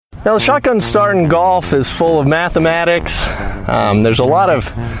Now, the shotgun start in golf is full of mathematics. There's a lot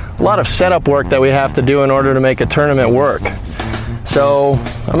of setup work that we have to do in order to make a tournament work. So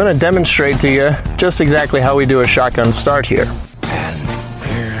I'm going to demonstrate to you just exactly how we do a shotgun start here. And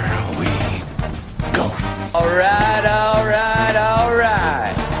here we go. All right, all right, all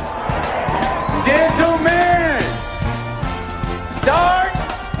right. Gentlemen, start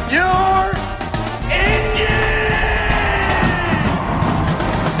your engine!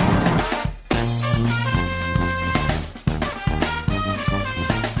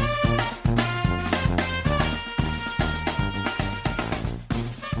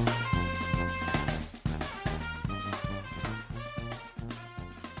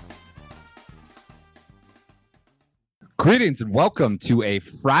 Greetings and welcome to a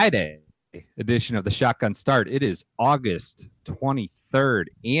Friday edition of the Shotgun Start. It is August 23rd.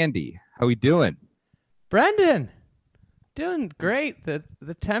 Andy, how we doing? Brendan, doing great. The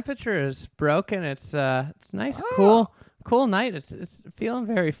temperature is broken. It's nice, cool night. It's feeling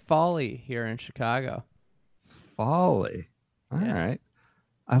very fall-y here in Chicago. Fall-y. All Yeah. right.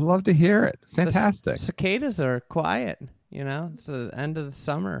 I love to hear it. Fantastic. The cicadas are quiet. You know, it's the end of the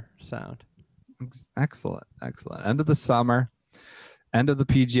summer sound. Excellent. End of the summer, end of the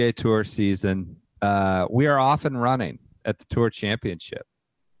PGA Tour season. We are off and running at the Tour Championship.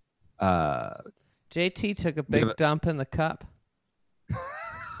 JT took a big dump in the cup.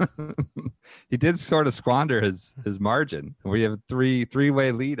 He did sort of squander his margin. We have a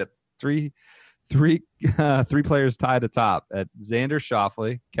three-way lead at three players tied atop at Xander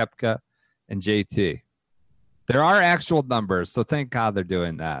Schauffele, Koepka, and JT. There are actual numbers, so thank God they're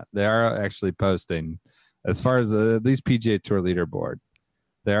doing that. They are actually posting, as far as at least PGA Tour leaderboard,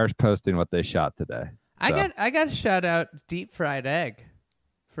 they are posting what they shot today. So. I got to shout out Deep Fried Egg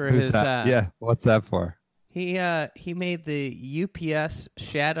for Who's his. that? Yeah, what's that for? He made the UPS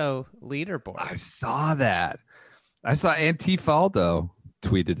Shadow leaderboard. I saw that. I saw Antifaldo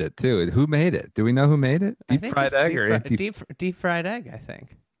tweeted it too. Who made it? Do we know who made it? Deep Fried Egg or Deep Fried Egg? I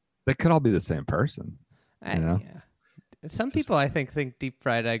think they could all be the same person. You know? Yeah. Some people I think Deep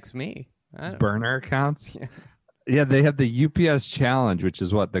Fried Egg's me. Burner accounts. Yeah, they have the UPS challenge, which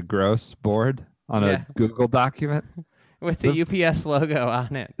is what, the gross board on a Google document with the UPS logo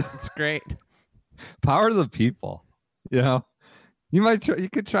on it. It's great. Power to the people. You know, you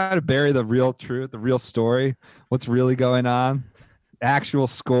could try to bury the real truth, the real story, what's really going on, actual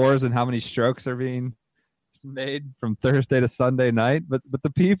scores, and how many strokes are being made from Thursday to Sunday night. But the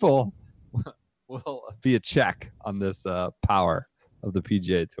people will be a check on this power of the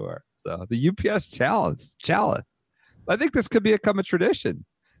PGA Tour. So the UPS chalice. I think this could become a tradition.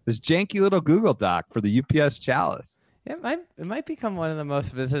 This janky little Google Doc for the UPS chalice. It might become one of the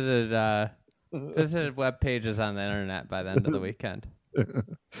most visited web pages on the internet by the end of the weekend.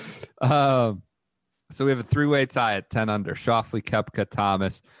 So we have a three-way tie at 10 under. Schauffele, Koepka,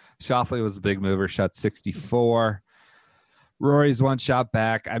 Thomas. Schauffele was a big mover, shot 64. Rory's one shot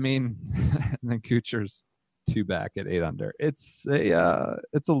back. I mean, and then Kuchar's two back at 8 under. It's a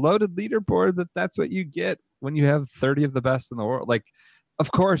loaded leaderboard. That's what you get when you have 30 of the best in the world. Like,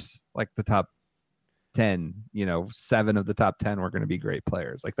 of course, like the top 10, 7 of the top 10 were going to be great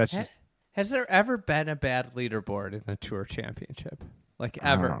players. Like that's just. Has there ever been a bad leaderboard in the Tour Championship? Like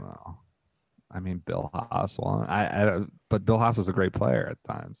ever? I don't know. I mean, Bill Haas won. But Bill Haas was a great player at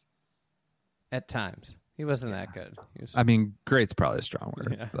times. At times. He wasn't that good. I mean, great's probably a strong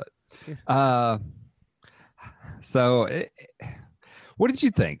word. Yeah. But what did you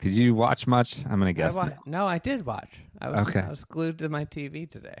think? Did you watch much? I'm going to guess. No, I did watch. I was glued to my TV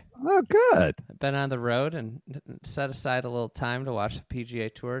today. Oh, good. I've been on the road and set aside a little time to watch the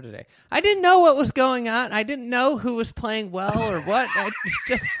PGA Tour today. I didn't know what was going on. I didn't know who was playing well or what.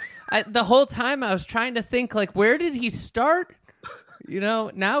 The whole time I was trying to think, like, where did he start?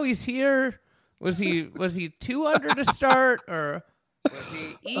 Now he's here. Was he 2 under to start, or was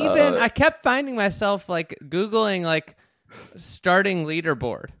he even? I kept finding myself like Googling like starting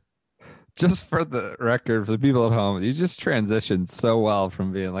leaderboard. Just for the record, for the people at home, you just transitioned so well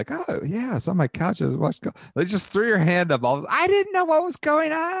from being like, oh yeah, I was on my couch, I was watching go. They just threw your hand up. I didn't know what was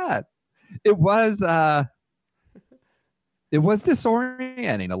going on. It was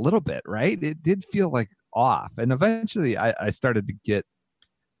disorienting a little bit, right? It did feel like off, and eventually I started to get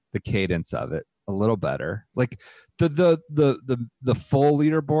the cadence of it a little better. Like the full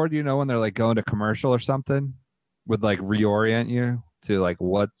leaderboard, when they're like going to commercial or something, would like reorient you to like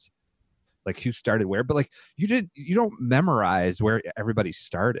what's like who started where, but like you don't memorize where everybody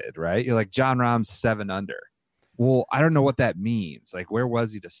started, right? You're like John Rahm's 7 under. Well, I don't know what that means. Like, where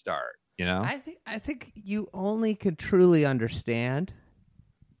was he to start? I think you only can truly understand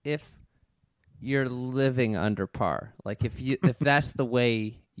if you're living under par. Like if that's the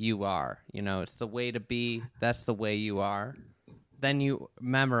way you are, it's the way to be, that's the way you are, then you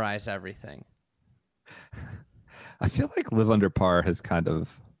memorize everything. I feel like live under par has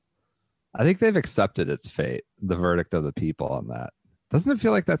I think they've accepted its fate, the verdict of the people on that. Doesn't it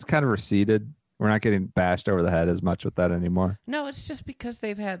feel like that's kind of receded? We're not getting bashed over the head as much with that anymore. No, it's just because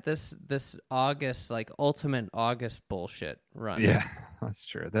they've had this August, like ultimate August bullshit run. Yeah, that's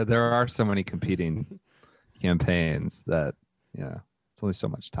true. There are so many competing campaigns that, it's only so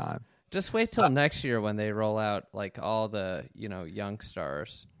much time. Just wait till next year when they roll out like all the, young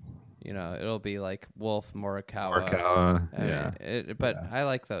stars. It'll be like Wolf, Morikawa. I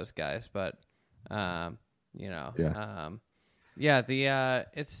like those guys, but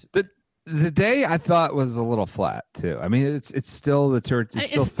it's the day I thought was a little flat too. I mean, it's still the tour. It's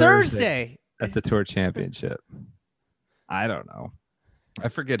still Thursday at the Tour Championship. I don't know. I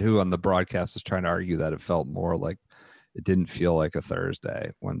forget who on the broadcast was trying to argue that it felt more like it didn't feel like a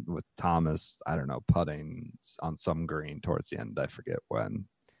Thursday with Thomas. I don't know, putting on some green towards the end. I forget when.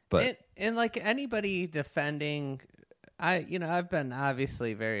 But and like anybody defending, I've been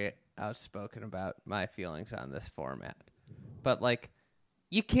obviously very outspoken about my feelings on this format, but like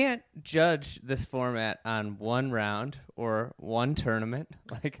you can't judge this format on one round or one tournament.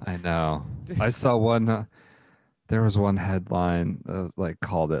 Like I know, I saw one. There was one headline that was like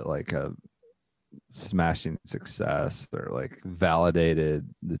called it like a smashing success or like validated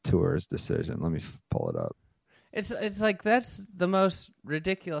the tour's decision. Let me pull it up. It's like that's the most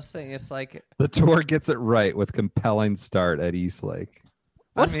ridiculous thing. It's like the tour gets it right with compelling start at Eastlake.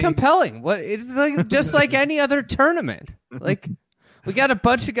 What's compelling? What it's like just like any other tournament. Like we got a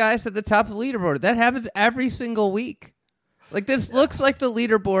bunch of guys at the top of the leaderboard. That happens every single week. Like this looks like the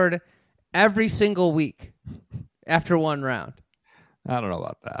leaderboard every single week after one round. I don't know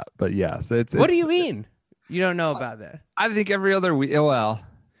about that, but yes, it's. What do you mean? You don't know about that? I think every other week. Well,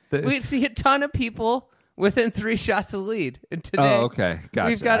 we see a ton of people within 3 shots of the lead. And today, okay, gotcha.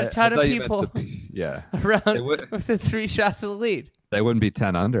 We've got a ton of people around within 3 shots of the lead. They wouldn't be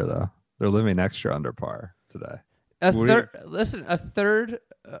 10 under though. They're living extra under par today. Almost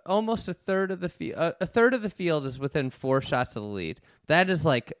a third of the field. A third of the field is within 4 shots of the lead. That is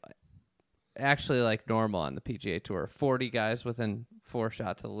like actually like normal on the PGA Tour. 40 guys within 4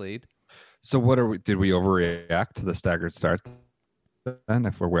 shots of the lead. So did we overreact to the staggered start? And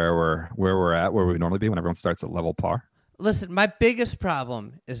if we're where we're at, where we normally be when everyone starts at level par. Listen, my biggest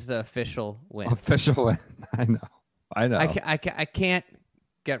problem is the official win. Official win. I know. I can't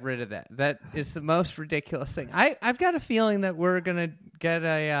get rid of that. That is the most ridiculous thing. I've got a feeling that we're gonna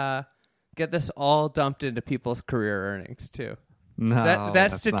get this all dumped into people's career earnings too. No,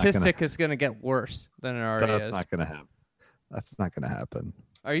 that statistic is gonna get worse than it already is. That's not gonna happen. That's not gonna happen.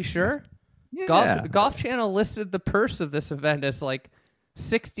 Are you sure? Yeah. Golf Channel listed the purse of this event as like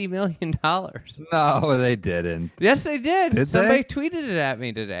 $60 million. No, they didn't. Yes, they did. Did Somebody they? tweeted it at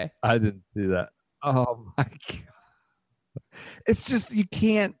me today. I didn't see that. Oh my god! It's just you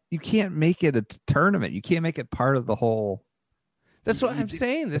can't make it a tournament. You can't make it part of the whole. That's what I'm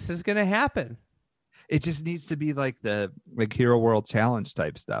saying. This is going to happen. It just needs to be like the Hero World Challenge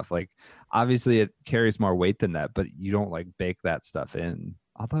type stuff. Like obviously it carries more weight than that, but you don't like bake that stuff in.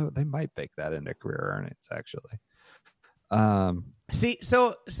 Although they might bake that into career earnings, actually. See,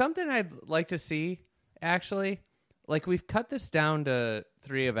 so something I'd like to see, actually, like we've cut this down to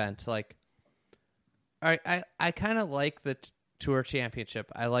 3 events. Like, I kind of like the Tour Championship.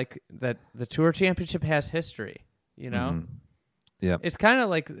 I like that the Tour Championship has history. Mm-hmm. Yeah, it's kind of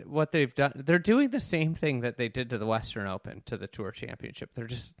like what they've done. They're doing the same thing that they did to the Western Open to the Tour Championship. They're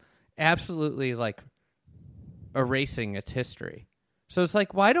just absolutely like erasing its history. So it's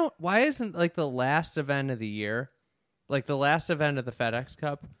like, why isn't like the last event of the year, like the last event of the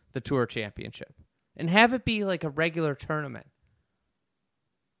FedExCup, the Tour Championship, and have it be like a regular tournament?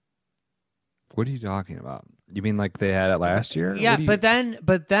 What are you talking about? You mean like they had it last year? Yeah, but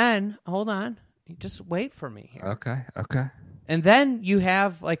then, hold on, just wait for me here. Okay. And then you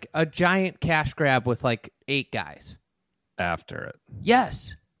have like a giant cash grab with like 8 guys after it.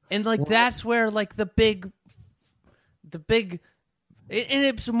 Yes, and like that's where like the big. And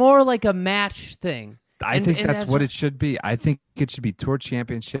it's more like a match thing. I think that's what it should be. I think it should be Tour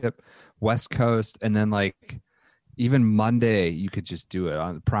Championship, West Coast, and then like even Monday you could just do it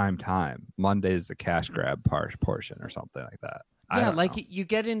on prime time. Monday is the cash grab portion or something like that. Yeah, like you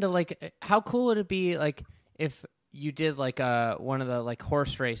get into like how cool would it be like if you did like one of the like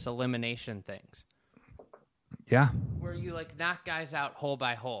horse race elimination things. Yeah. Where you like knock guys out hole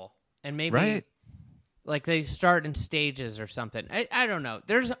by hole and maybe right. Like they start in stages or something. I don't know.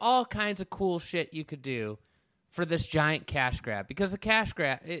 There's all kinds of cool shit you could do for this giant cash grab, because the cash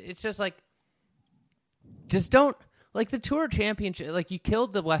grab, it's just like, just don't, like the Tour Championship, like you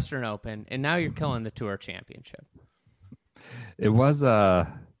killed the Western Open and now you're killing the Tour Championship. It was it's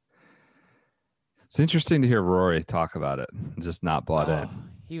interesting to hear Rory talk about it. Just not bought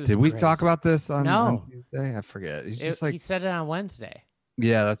in. Did we talk about this on Tuesday? I forget. He's just like, he said it on Wednesday.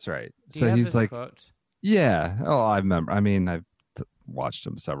 Yeah, that's right. Do so you have he's his like, quotes? yeah. Oh, I remember. I mean, I've watched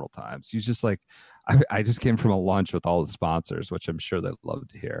him several times. He's just like, I just came from a lunch with all the sponsors, which I'm sure they'd love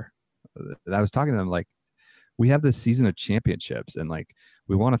to hear. And I was talking to them like, we have this season of championships, and like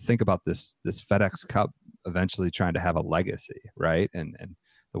we want to think about this FedExCup eventually trying to have a legacy, right? And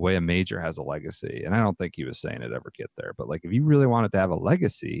the way a major has a legacy. And I don't think he was saying it ever get there, but like if you really wanted to have a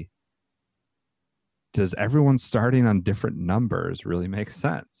legacy, does everyone starting on different numbers really make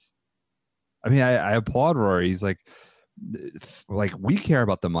sense? I mean, I applaud Rory. He's like we care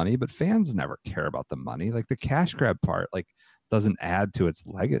about the money, but fans never care about the money. Like the cash grab part, like doesn't add to its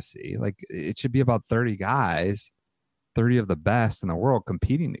legacy. Like it should be about 30 guys, 30 of the best in the world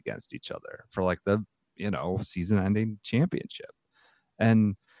competing against each other for like the, season ending championship.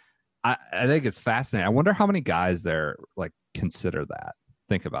 And I think it's fascinating. I wonder how many guys there like consider that,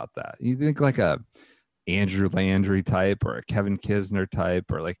 think about that. You think like a Andrew Landry type or a Kevin Kisner type,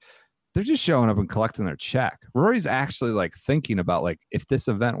 or like they're just showing up and collecting their check. Rory's actually like thinking about like if this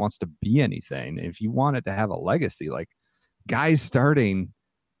event wants to be anything, if you want it to have a legacy, like guys starting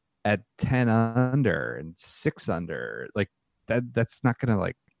at 10 under and 6 under, like that's not going to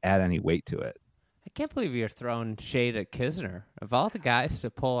like add any weight to it. I can't believe you're throwing shade at Kisner. Of all the guys to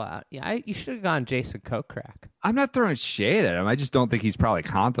pull out, you should have gone Jason Kokrak. I'm not throwing shade at him. I just don't think he's probably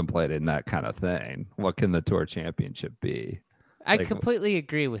contemplating that kind of thing. What can the Tour Championship be? I completely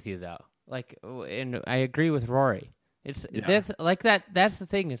agree with you, though. Like, and I agree with Rory. It's this like that. That's the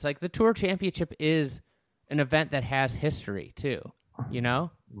thing. It's like the Tour Championship is an event that has history too.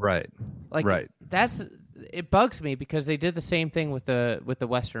 Right. Like right. It bugs me because they did the same thing with the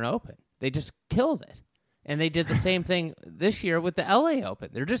Western Open. They just killed it. And they did the same thing this year with the LA Open.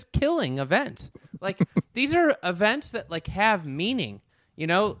 They're just killing events. Like these are events that like have meaning.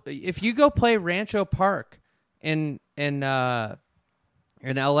 If you go play Rancho Park in LA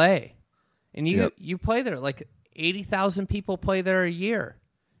and you play there, like 80,000 people play there a year.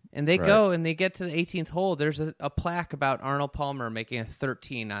 And they go and they get to the 18th hole. There's a plaque about Arnold Palmer making a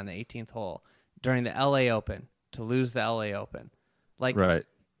 13 on the 18th hole during the LA Open to lose the LA Open. Like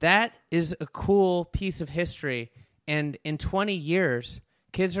that is a cool piece of history. And in 20 years,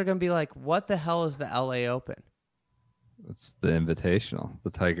 kids are going to be like, what the hell is the LA Open? It's the Invitational,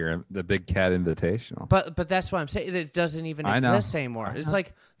 the Big Cat Invitational. But that's what I'm saying. It doesn't even exist anymore. It's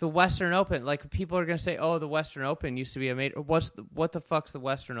like the Western Open. Like people are going to say, "Oh, the Western Open used to be a major." What the fuck's the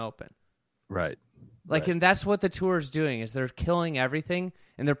Western Open? Right. Like, and that's what the tour is doing. Is they're killing everything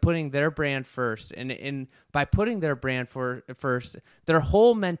and they're putting their brand first. And by putting their brand first, their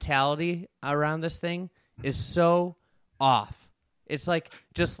whole mentality around this thing is so off. It's like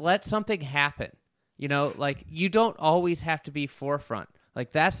just let something happen. Like you don't always have to be forefront.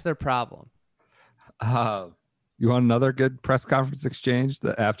 Like that's their problem. You want another good press conference exchange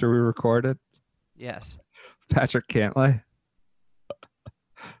that after we recorded? Yes. Patrick Cantlay.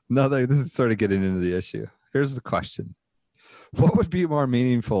 This is sort of getting into the issue. Here's the question. What would be more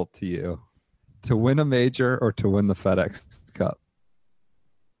meaningful to you, to win a major or to win the FedEx Cup?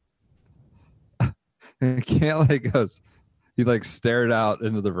 And Cantlay goes, he like stared out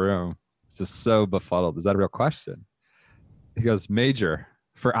into the room. Just so befuddled. Is that a real question? He goes, major,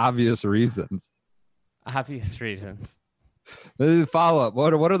 for obvious reasons. Obvious reasons. Follow up.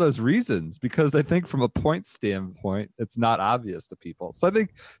 What are those reasons? Because I think from a point standpoint, it's not obvious to people. So I think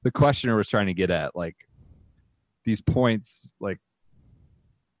the questioner was trying to get at like these points, like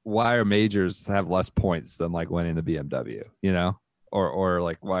why are majors have less points than like winning the BMW, or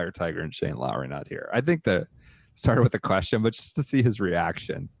like why are Tiger and Shane Lowry not here? I think that started with the question, but just to see his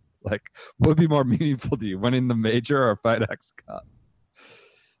reaction. Like, what would be more meaningful to you, winning the major or FedEx Cup?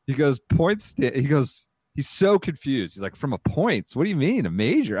 He goes, he's so confused. He's like, from a points? What do you mean, a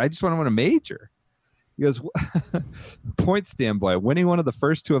major? I just want to win a major. He goes, point standpoint, winning one of the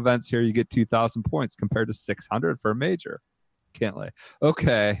first two events here, you get 2,000 points compared to 600 for a major. Cantlay.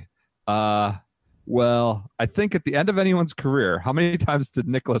 Okay. Well, I think at the end of anyone's career, how many times did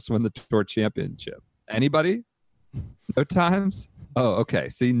Nicklaus win the Tour Championship? Anybody? No times? Oh, okay.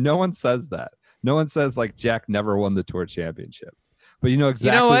 See, no one says that. No one says like Jack never won the Tour Championship. But You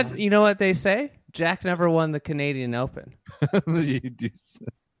know what they say? Jack never won the Canadian Open. You do say.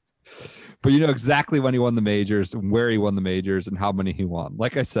 But you know exactly when he won the majors and where he won the majors and how many he won.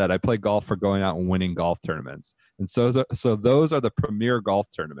 Like I said, I play golf for going out and winning golf tournaments. And so those are the premier golf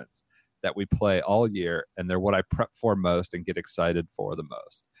tournaments that we play all year, and they're what I prep for most and get excited for the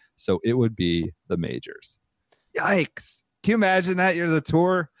most. So it would be the majors. Yikes. Can you imagine that? You're the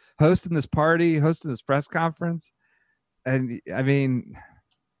tour hosting this party, hosting this press conference. And I mean,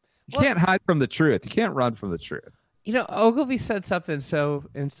 you can't hide from the truth. You can't run from the truth. You know, Ogilvy said something so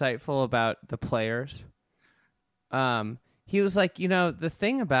insightful about the players. He was like, you know, the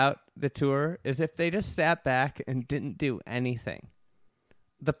thing about the tour is if they just sat back and didn't do anything,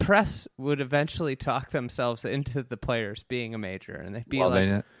 the press would eventually talk themselves into the players being a major, and they'd be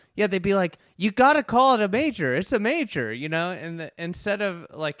they'd be like, you got to call it a major. It's a major, you know, and instead of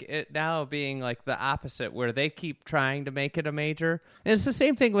like it now being like the opposite where they keep trying to make it a major. And it's the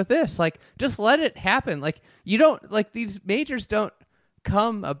same thing with this. Like, just let it happen. Like, you don't, like, these majors don't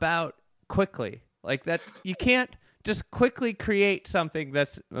come about quickly like that. You can't just quickly create something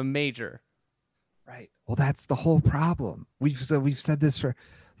that's a major. Right. Well, that's the whole problem. We've said this for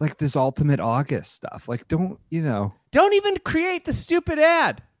like this Ultimate August stuff. Like, don't even create the stupid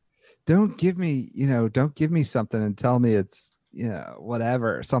ad. Don't give me something and tell me it's,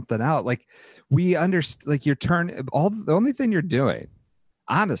 whatever, something out. Like, we understand, like, the only thing you're doing,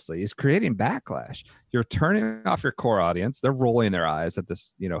 honestly, is creating backlash. You're turning off your core audience. They're rolling their eyes at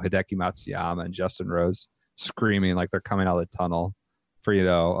this, Hideki Matsuyama and Justin Rose screaming like they're coming out of the tunnel for,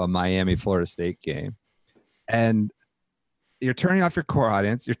 a Miami, Florida State game. And you're turning off your core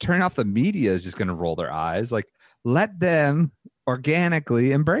audience. You're turning off the media is just going to roll their eyes. Like, let them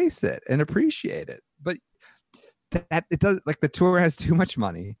organically embrace it and appreciate it. But that it does, like, the tour has too much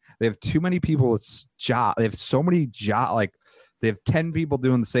money. They have too many people with job. They have so many job, like they have 10 people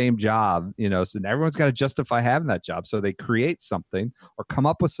doing the same job, so everyone's got to justify having that job. So they create something or come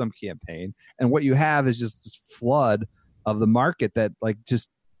up with some campaign. And what you have is just this flood of the market that like just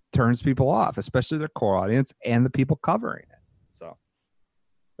turns people off, especially their core audience and the people covering it. So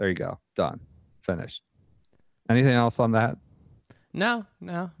there you go. Done. Finished. Anything else on that? No.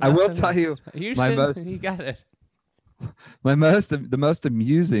 I will tell you, you got it. The most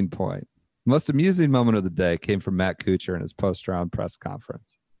amusing moment of the day came from Matt Kuchar in his post-round press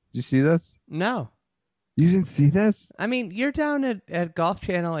conference. Did you see this? No. You didn't see this? I mean, you're down at Golf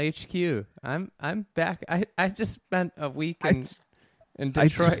Channel HQ. I'm back. I just spent a week in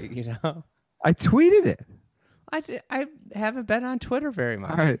Detroit, I tweeted it. I haven't been on Twitter very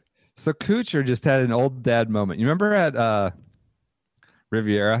much. All right. So Kuchar just had an old dad moment. You remember at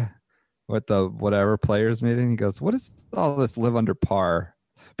Riviera with the whatever players meeting? He goes, what is all this live under par?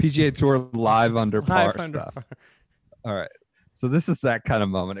 PGA Tour live under par stuff. All right. So this is that kind of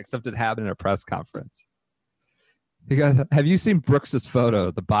moment, except it happened in a press conference. He goes, have you seen Brooks's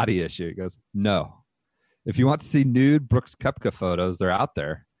photo, the body issue? He goes, no. If you want to see nude Brooks Koepka photos, they're out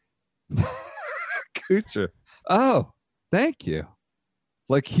there. Kuchar. Oh, thank you.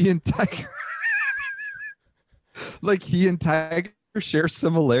 Like he and Tiger share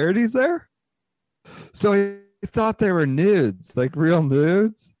similarities there. So he thought they were nudes, like real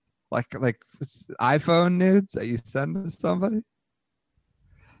nudes, like iPhone nudes that you send to somebody.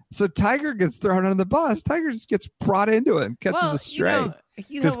 So Tiger gets thrown under the bus. Tiger just gets brought into it and catches a stray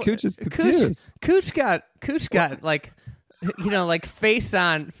because Cooch is confused. Cooch got like, like face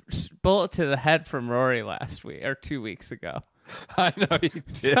on bullet to the head from Rory last week or 2 weeks ago. I know he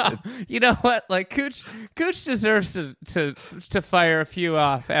did. So, you know what? Like Cooch deserves to fire a few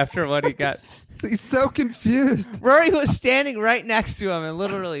off after what he got. He's so confused. Rory was standing right next to him and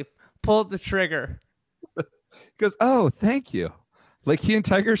literally pulled the trigger. He goes, oh, thank you. Like he and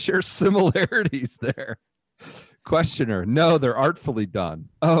Tiger share similarities there. Questioner, no, they're artfully done.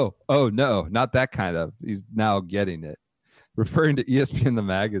 Oh, no, not that kind of. He's now getting it. Referring to ESPN the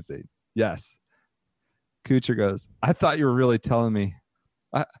magazine. Yes. Kuchar goes, I thought you were really telling me.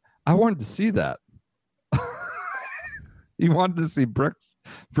 I wanted to see that. He wanted to see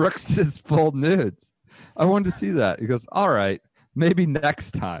Brooks's full nudes. I wanted to see that. He goes, all right, maybe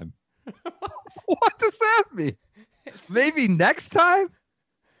next time. What does that mean? Maybe next time?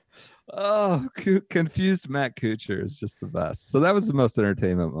 Oh, confused Matt Kuchar is just the best. So that was the most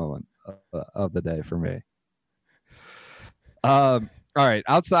entertainment moment of the day for me. All right,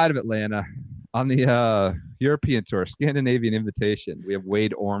 outside of Atlanta, on the European Tour, Scandinavian Invitation, we have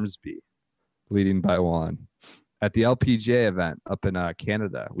Wade Ormsby leading by one. At the LPGA event up in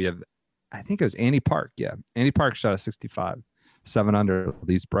Canada, we have, I think it was Annie Park. Yeah, Annie Park shot a 65, 7 under.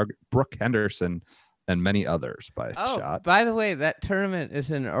 These Brooke Henderson and many others by shot. By the way, that tournament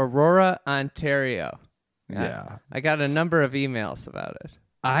is in Aurora, Ontario. Yeah. I got a number of emails about it.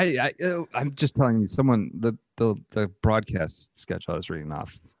 I'm just telling you, someone the broadcast schedule I was reading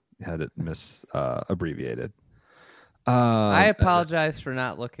off had it abbreviated. I apologize for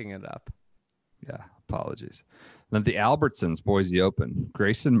not looking it up. Yeah, apologies. Then the Albertsons Boise Open.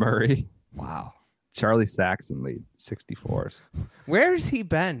 Grayson Murray. Wow. Charlie Saxon lead, 64s. Where has he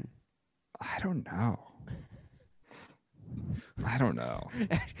been? I don't know.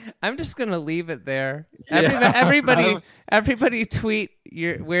 I'm just gonna leave it there. Yeah. Everybody tweet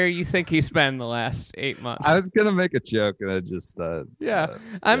where you think he's been the last 8 months. I was gonna make a joke and I just I'm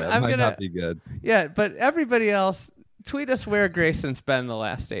might gonna not be good. Yeah, but everybody else tweet us where Grayson's been the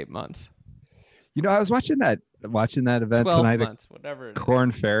last 8 months. You know, I was watching that event 12 tonight, months, whatever it is.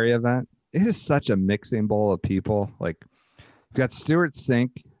 Corn Ferry event. It is such a mixing bowl of people. Like, you've got Stuart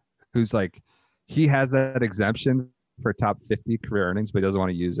Sink, who's like, he has that exemption for top 50 career earnings, but he doesn't want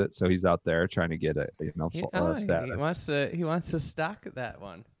to use it, so he's out there trying to get a full status. He wants to stock that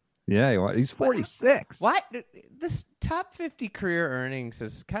one. Yeah, he's 46. What? This top 50 career earnings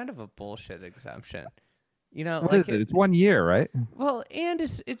is kind of a bullshit exemption. You know, what is it? It's 1 year, right? Well, and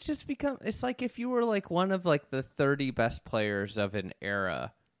it's like if you were like one of like the 30 best players of an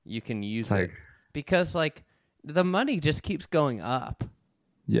era, you can use it because like the money just keeps going up.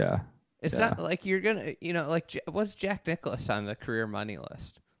 Yeah. It's not like you're gonna, like what's Jack Nicklaus on the career money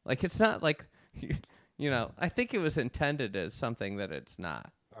list? Like it's not like, I think it was intended as something that it's not.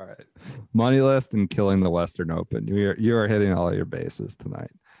 All right, money list and killing the Western Open. You are hitting all your bases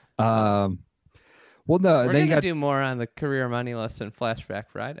tonight. Well, no, we're gonna do more on the career money list in Flashback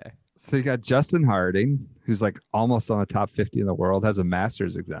Friday. So you got Justin Harding, who's like almost on the top 50 in the world, has a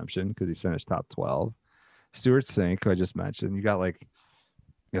Masters exemption because he finished top 12. Stuart Sink, who I just mentioned. You got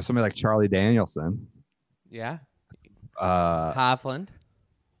somebody like Charlie Danielson. Yeah. Hovland.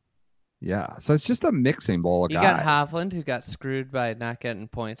 Yeah. So it's just a mixing bowl of guys. You got Hovland, who got screwed by not getting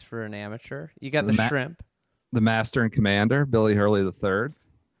points for an amateur. You got the Shrimp. The Master and Commander, Billy Hurley III. God,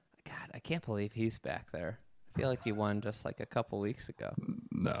 I can't believe he's back there. I feel like he won just like a couple weeks ago.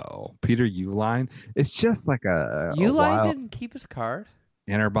 No. Peter Uihlein. It's just like a Uihlein didn't keep his card?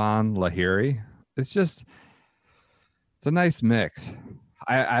 Interbon Lahiri. It's a nice mix.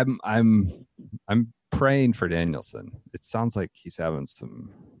 I'm praying for Danielson. It sounds like he's having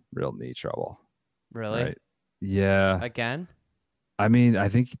some real knee trouble. Really? Right? Yeah. Again? I mean, I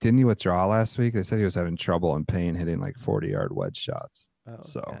think didn't he withdraw last week? They said he was having trouble and pain hitting like 40-yard wedge shots. Oh,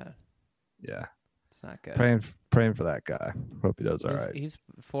 so yeah, it's not good. Praying for that guy. Hope he does all right. He's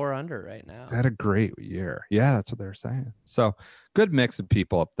 4 under right now. He's had a great year. Yeah, that's what they were saying. So good mix of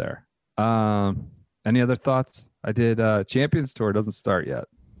people up there. Any other thoughts? I did Champions Tour doesn't start yet.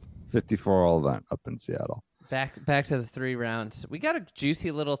 54-hole event up in Seattle. Back to the 3 rounds. We got a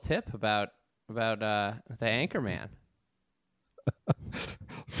juicy little tip about the Anchorman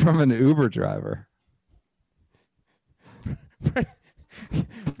from an Uber driver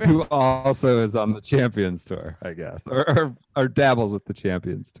who also is on the Champions Tour, I guess, or dabbles with the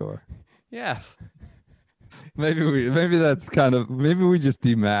Champions Tour. Yeah. Maybe we just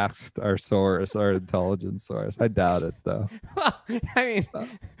demasked our source, our intelligence source. I doubt it, though. Well, I mean,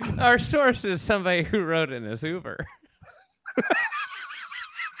 our source is somebody who rode in his Uber.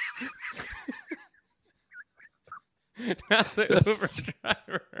 Not the Uber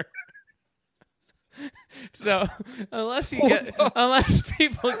driver. So unless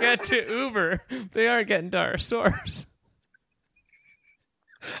people get to Uber, they aren't getting to our source.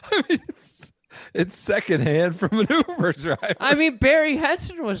 I mean, it's secondhand from an Uber driver. I mean, Barry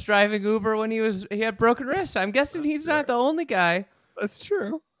Hedson was driving Uber when he had broken wrist. I'm guessing he's not the only guy. That's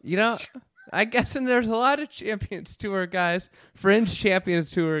true. I'm guessing there's a lot of Champions Tour guys, fringe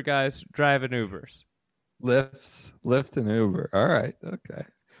Champions Tour guys driving Ubers. Lyft and Uber. All right. Okay.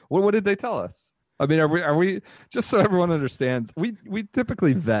 What did they tell us? I mean, are we just so everyone understands? We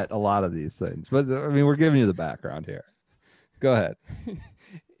typically vet a lot of these things, but I mean, we're giving you the background here. Go ahead.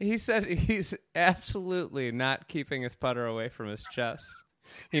 He said he's absolutely not keeping his putter away from his chest.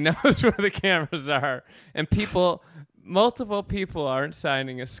 He knows where the cameras are, and multiple people aren't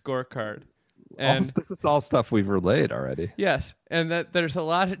signing a scorecard. And this is all stuff we've relayed already. Yes, and that there's a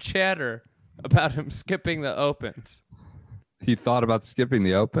lot of chatter about him skipping the Opens. He thought about skipping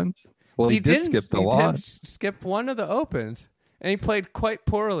the Opens? Well, he did skip the one. He did skip one of the Opens, and he played quite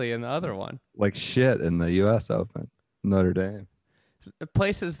poorly in the other one. Like shit in the U.S. Open, Notre Dame.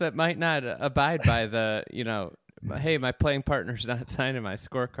 Places that might not abide by the, hey, my playing partner's not signing my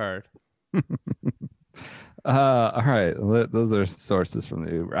scorecard. All right. Those are sources from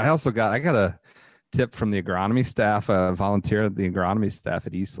the Uber. I got a tip from the agronomy staff, a volunteer at the agronomy staff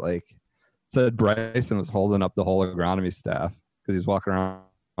at East Lake. Said Bryson was holding up the whole agronomy staff because he's walking around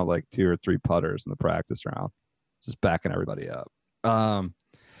like 2 or 3 putters in the practice round, just backing everybody up.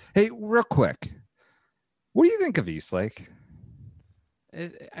 Hey, real quick, what do you think of Eastlake?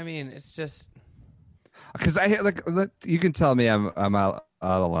 It's just Because I like you can tell me I'm out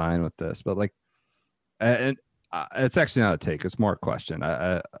of line with this, but like, and it's actually not a take; it's more a question.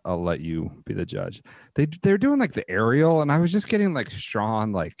 I'll let you be the judge. They're doing like the aerial, and I was just getting like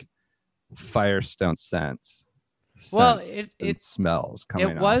strong like Firestone scents. Well, it smells coming.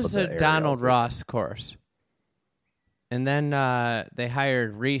 It was off a of the Donald aerials. Ross course, and then they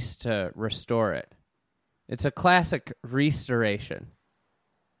hired Reese to restore it. It's a classic restoration.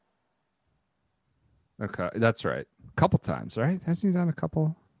 Okay, that's right. A couple times, right? Hasn't he done a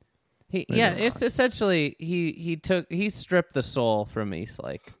couple? It's essentially he stripped the soul from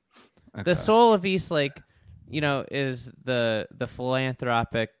Eastlake. Okay. The soul of Eastlake, is the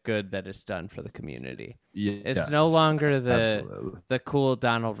philanthropic good that it's done for the community. Yes, It's no longer absolutely. the cool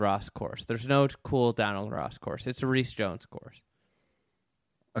Donald Ross course. There's no cool Donald Ross course. It's a Reese Jones course.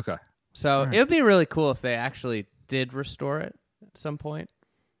 Okay. So right. it would be really cool if they actually did restore it at some point.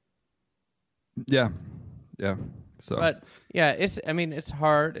 Yeah. So, But yeah, it's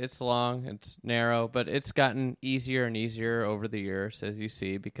hard, it's long, it's narrow, but it's gotten easier and easier over the years, as you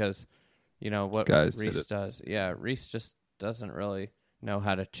see, because what Guys Reese does. Yeah, Reese just doesn't really know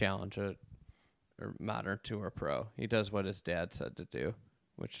how to challenge a modern tour pro. He does what his dad said to do,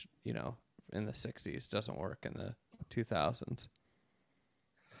 which in the '60s doesn't work in the 2000s.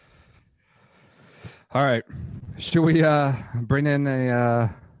 all right. Should we bring in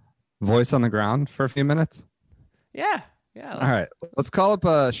a voice on the ground for a few minutes? Yeah. All right. Let's call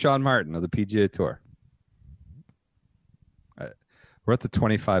up Sean Martin of the PGA Tour. All right. We're at the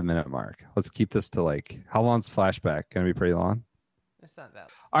 25-minute mark. Let's keep this to how long's Flashback? Going to be pretty long? It's not that.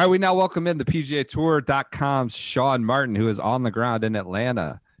 All right. We now welcome in the PGA Tour.com's Sean Martin, who is on the ground in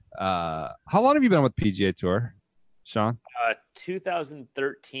Atlanta. How long have you been with PGA Tour, Sean?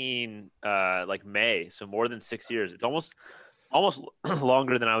 2013, May, so more than 6 years. It's almost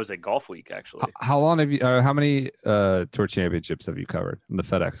longer than I was at Golf Week, actually. How long have you? How many tour championships have you covered in the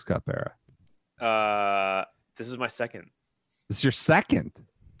FedExCup era? This is my second. This is your second.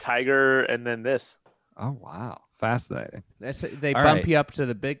 Tiger, and then this. Oh wow, fascinating. They All bump right. you up to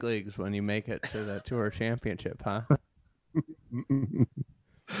the big leagues when you make it to the tour championship, huh?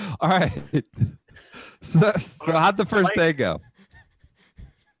 All right. So how'd the first day go?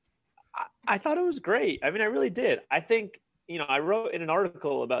 I thought it was great. I mean, I really did. I think, I wrote in an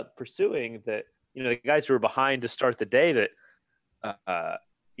article about pursuing that, the guys who were behind to start the day that,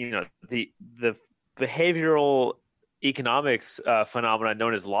 the behavioral economics phenomenon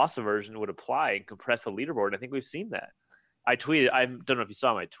known as loss aversion would apply and compress the leaderboard. I think we've seen that. I tweeted, I don't know if you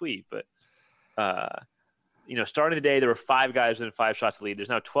saw my tweet, but, starting the day, there were 5 guys within 5 shots of lead. There's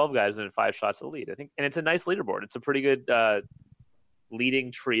now 12 guys within 5 shots of lead, I think. And it's a nice leaderboard. It's a pretty good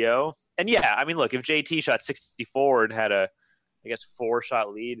leading trio. And yeah, I mean, look, if JT shot 64 and had a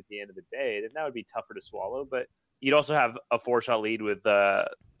 4-shot lead at the end of the day, then that would be tougher to swallow. But you'd also have a 4-shot lead with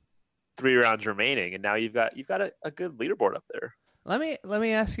 3 rounds remaining, and now you've got a good leaderboard up there. Let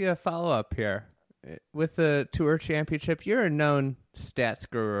me ask you a follow up here. With the tour championship, you're a known stats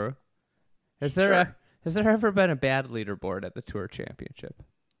guru. Has there ever been a bad leaderboard at the tour championship?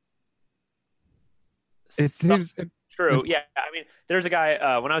 It seems True. Yeah. I mean, there's a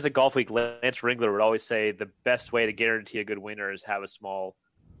guy, when I was at Golf Week, Lance Ringler would always say the best way to guarantee a good winner is have a small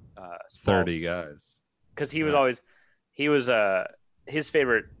 30 guys. Because he was his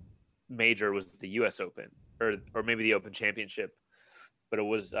favorite major was the U.S. Open or maybe the Open Championship. But it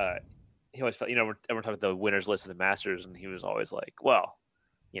was, he always felt, everyone talking about the winners list of the Masters, and he was always like, well,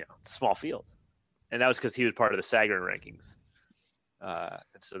 it's a small field. And that was because he was part of the staggered rankings. And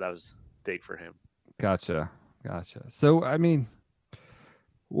so that was big for him. Gotcha. So, I mean,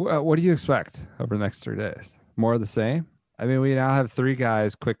 what do you expect over the next 3 days? More of the same? I mean, we now have 3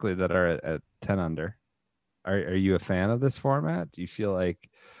 guys quickly that are at 10 under. Are you a fan of this format? Do you feel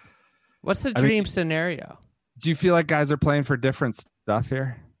like... What's the dream scenario? Do you feel like guys are playing for different stuff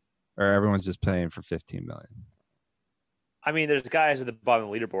here? Or everyone's just playing for 15 million? I mean, there's guys at the bottom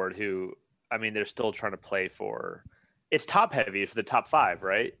of the leaderboard who, they're still trying to play for... It's top heavy for the top 5,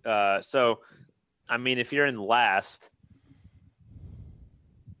 right? So... if you're in last,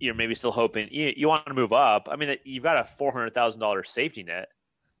 you're maybe still hoping you want to move up. You've got a $400,000 safety net.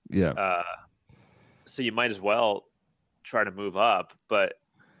 Yeah. So you might as well try to move up. But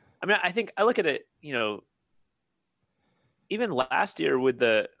I think I look at it, even last year with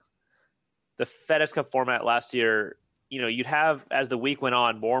the FedExCup format last year, you'd have, as the week went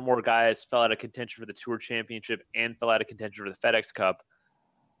on, more and more guys fell out of contention for the Tour Championship and fell out of contention for the FedExCup.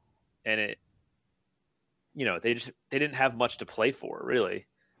 and they didn't have much to play for, really.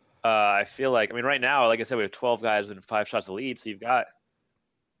 I feel like, right now, like I said, we have 12 guys within 5 shots of lead, so you've got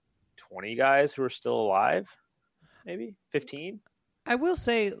 20 guys who are still alive, maybe 15. I will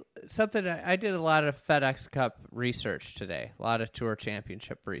say something. I did a lot of FedExCup research today, a lot of Tour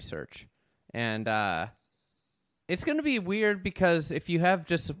Championship research, and it's going to be weird because if you have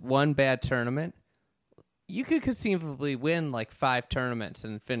just one bad tournament, you could conceivably win like 5 tournaments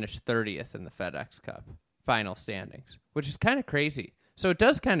and finish 30th in the FedExCup final standings, which is kind of crazy. So it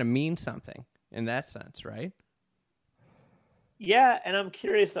does kind of mean something in that sense, right? Yeah, and I'm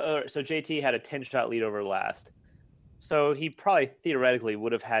curious. So JT had a 10-shot lead over last. So he probably theoretically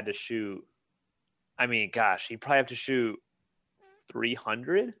would have had to shoot. He'd probably have to shoot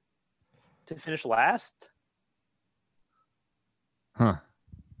 300 to finish last. Huh.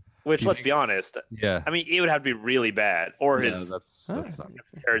 Which, let's be honest. Yeah. It would have to be really bad, or that's not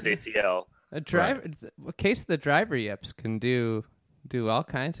or his ACL. A driver, a case of the driver yips can do all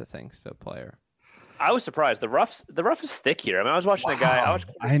kinds of things to a player. I was surprised. The rough is thick here. I was watching a guy.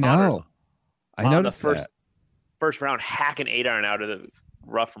 I know. I noticed the first round hacking 8-iron out of the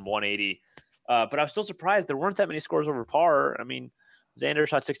rough from 180. But I was still surprised there weren't that many scores over par. Xander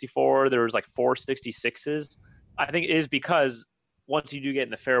shot 64. There was like 4 66s. I think it is because once you do get in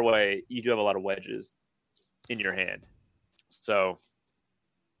the fairway, you do have a lot of wedges in your hand. So,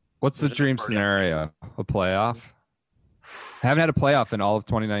 what's the dream scenario? A playoff? Haven't had a playoff in all of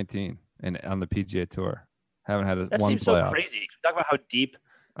 2019 and on the PGA Tour. Haven't had one playoff. That seems so crazy. We talk about how deep.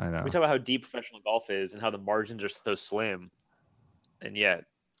 I know. We talk about how deep professional golf is and how the margins are so slim, and yet.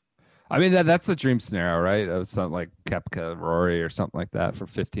 That's the dream scenario, right? It was something like Koepka, Rory, or something like that for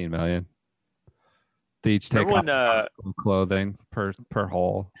 $15 million. They each take clothing per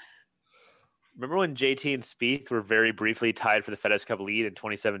hole. Remember when JT and Spieth were very briefly tied for the FedExCup lead in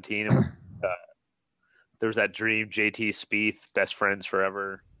 2017? And, there was that dream JT Spieth best friends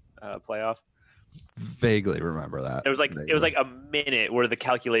forever playoff. Vaguely remember that. It was like a minute where the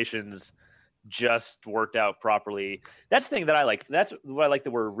calculations just worked out properly. That's the thing that I like. That's what I like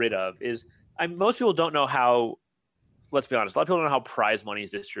that we're rid of is most people don't know how. Let's be honest. A lot of people don't know how prize money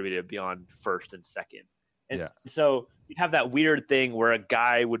is distributed beyond first and second. And so you have that weird thing where a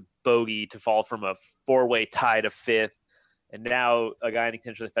guy would bogey to fall from a 4-way tie to 5th. And now a guy in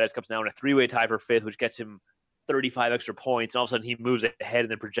contention for the FedEx Cup's now in a 3-way tie for 5th, which gets him 35 extra points. And all of a sudden he moves ahead in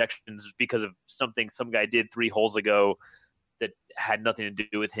the projections because of something some guy did 3 holes ago that had nothing to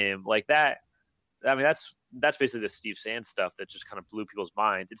do with him. Like that. That's basically the Steve Sands stuff that just kind of blew people's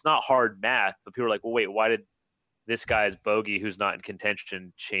minds. It's not hard math, but people are like, well, wait, why did this guy's bogey who's not in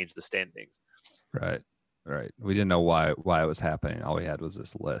contention change the standings? Right. We didn't know why it was happening. All we had was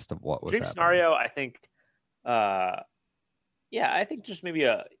this list of what was dream happening. Scenario, I think, I think just maybe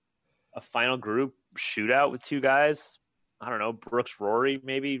a final group shootout with 2 guys. I don't know, Brooks, Rory,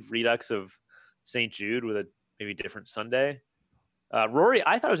 maybe redux of St. Jude with a maybe different Sunday. Rory,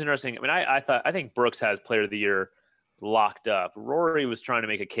 I thought it was interesting. I think Brooks has Player of the Year locked up. Rory was trying to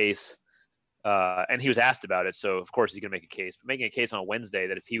make a case, and he was asked about it, so of course he's going to make a case. But making a case on a Wednesday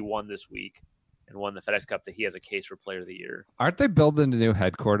that if he won this week and won the FedEx Cup, that he has a case for Player of the Year. Aren't they building a new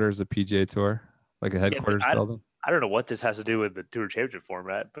headquarters at PGA Tour? Like a headquarters building? I don't know what this has to do with the Tour Championship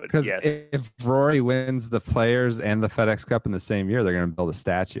format, but because yes. If Rory wins the Players and the FedEx Cup in the same year, they're going to build a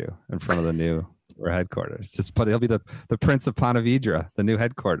statue in front of the new Tour headquarters. He'll be the Prince of Ponte Vedra, the new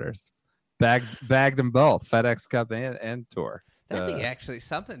headquarters. Bagged them both, FedEx Cup and Tour. That'd be actually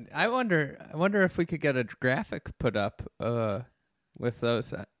something. I wonder if we could get a graphic put up with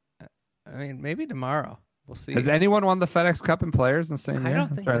those. Maybe tomorrow. We'll see. Has anyone won the FedEx Cup and Players in the same year? I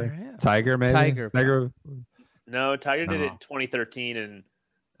don't think there have. Tiger, maybe? Tiger. No, Tiger did it in 2013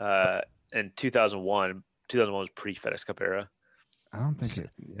 and 2001. 2001 was pre-FedEx Cup era. I don't think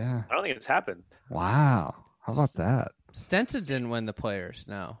I don't think it's happened. Wow. How about that? Stenson didn't win the Players,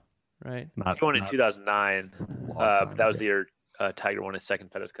 no, right? He won in 2009. But that was the year Tiger won his second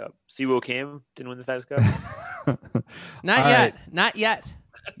FedEx Cup. Siwoo Kim didn't win the FedEx Cup. Not yet.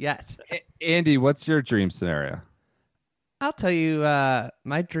 Andy, what's your dream scenario? I'll tell you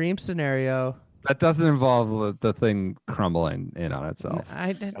my dream scenario. That doesn't involve the thing crumbling in on itself.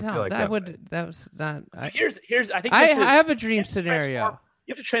 That was not. So here's I think I have a dream scenario.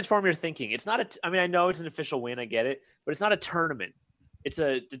 You have to transform your thinking. It's not I know it's an official win, I get it, but it's not a tournament. It's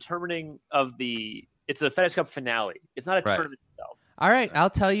a determining of it's a FedEx Cup finale. It's not a tournament itself. All right, I'll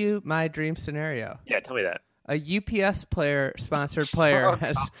tell you my dream scenario. Yeah, tell me that. A UPS sponsored player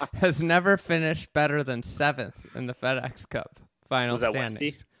has never finished better than 7th in the FedEx Cup final standings. Was that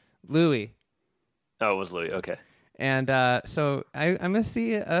Westy? Louis. Oh, it was Louis. Okay. And so I'm going to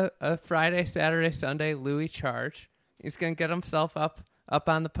see a Friday, Saturday, Sunday Louis charge. He's going to get himself up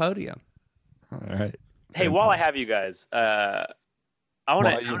on the podium. All right. Hey, while I have you guys, I want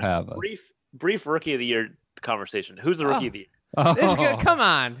to brief rookie of the year conversation. Who's the rookie of the year? Oh. Come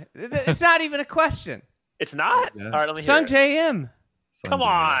on. It's not even a question. It's not? Yeah. All right, let me hear Sung it. J.M. Come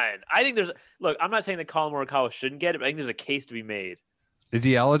on. I think I'm not saying that Colin Morikawa shouldn't get it, but I think there's a case to be made. Is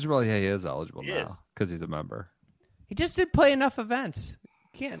he eligible? Yeah, he is eligible He now is. because he's a member. He just didn't play enough events.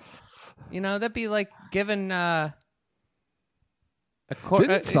 Can't. That'd be like giving Didn't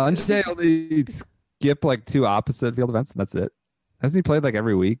Sanjay only skip like 2 opposite field events and that's it? Hasn't he played like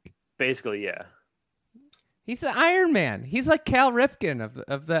every week? Basically, yeah. He's the Iron Man. He's like Cal Ripken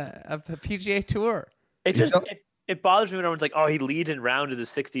of the PGA Tour. It just it bothers me when everyone's like, "Oh, he leads in round to the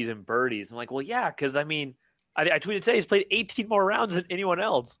 60s and birdies." I'm like, "Well, yeah, because I mean, I tweeted today he's played 18 more rounds than anyone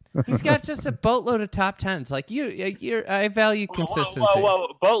else. He's got just a boatload of top 10s. Like I value consistency.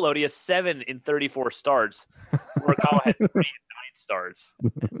 Whoa, boatload. He has 7 in 34 starts. Morikawa had 3 in 9 starts.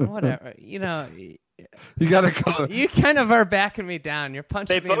 Whatever. You gotta go. You kind of are backing me down. You're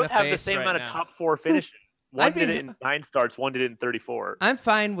punching They me in the both have face the same right amount now. of top 4 finishes. One did it in 9 starts. One did it in 34. I'm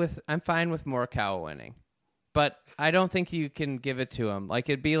fine with Morikawa winning, but I don't think you can give it to him. Like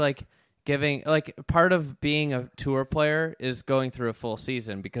it'd be like giving part of being a tour player is going through a full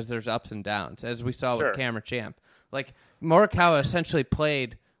season because there's ups and downs, as we saw with Cameron Champ. Like Morikawa essentially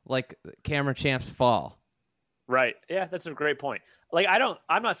played like Cameron Champ's fall. Right. Yeah, that's a great point. Like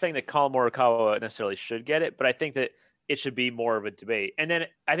I'm not saying that Colin Morikawa necessarily should get it, but I think that it should be more of a debate. And then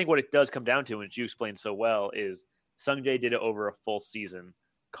I think what it does come down to, which you explained so well, is Sungjae did it over a full season.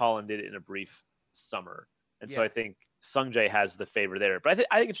 Colin did it in a brief summer. And so I think Sungjae has the favor there. But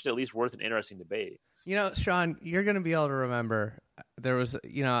I think it's just at least worth an interesting debate. Sean, you're going to be able to remember there was,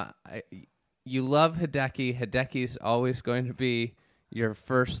 you love Hideki. Hideki's always going to be your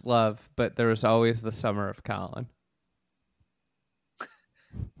first love, but there was always the summer of Colin.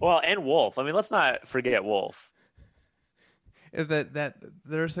 Well, and Wolf. I mean, let's not forget Wolf. That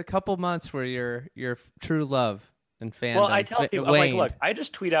there's a couple months where your true love and fandom. Well, I tell people, I'm waned. like, look, I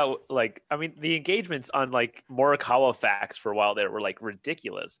just tweet out the engagements on like Morikawa facts for a while there were like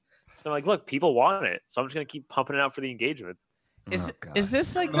ridiculous. So I'm like, look, people want it, so I'm just gonna keep pumping it out for the engagements. Is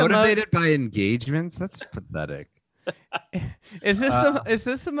this like motivated by engagements? That's pathetic. Is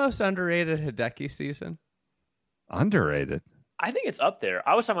this the most underrated Hideki season? Underrated. I think it's up there.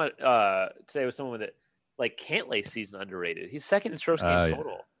 I was talking about today with someone with it. Like Cantlay's season underrated. He's second in strokes gained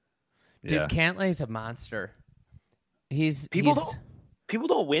total. Dude, Cantlay's a monster. People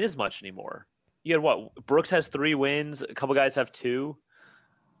don't win as much anymore. You had what? Brooks has 3 wins. A couple guys have 2.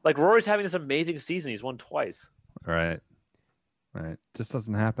 Like Rory's having this amazing season. He's won twice. Right. Just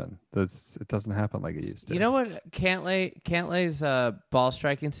doesn't happen. It doesn't happen like it used to. You know what? Cantlay's ball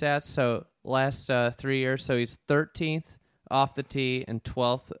striking stats. So last 3 years, so he's 13th off the tee and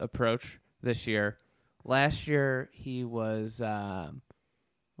 12th approach this year. Last year, he was,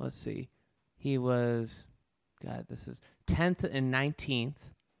 he was, this is 10th and 19th.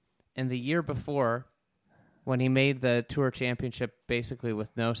 And the year before, when he made the Tour Championship basically with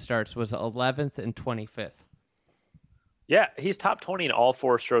no starts, was 11th and 25th. Yeah, he's top 20 in all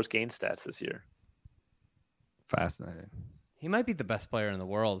 4 strokes gained stats this year. Fascinating. He might be the best player in the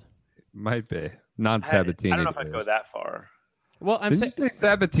world. Might be. Non-Sabatini. I don't know if I'd go that far. Well, Didn't you say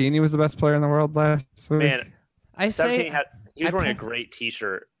Sabatini was the best player in the world last week? Man, he was wearing a put- great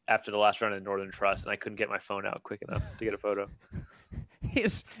T-shirt after the last round of the Northern Trust, and I couldn't get my phone out quick enough to get a photo.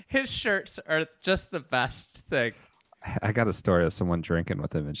 His shirts are just the best thing. I got a story of someone drinking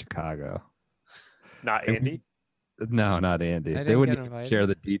with him in Chicago. Not Andy? No, not Andy. I They didn't wouldn't get even invited. share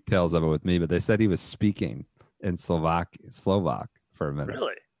the details of it with me, but they said he was speaking in Slovak for a minute.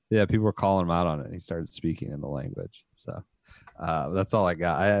 Really? Yeah, people were calling him out on it. And he started speaking in the language. So that's all I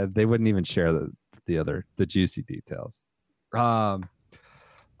got. They wouldn't even share the juicy details. All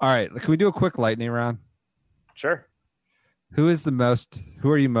right, can we do a quick lightning round? Sure. Who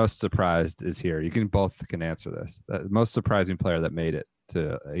are you most surprised is here? You both can answer this. The most surprising player that made it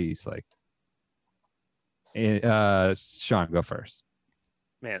to East Lake. Sean, go first.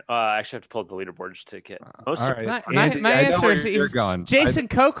 Man, I actually have to pull up the leaderboard just to get most. All right. My Andy, my I know answer where is you're going. Jason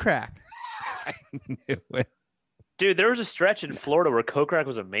Kokrak. I knew it. Dude, there was a stretch in Florida where Kokrak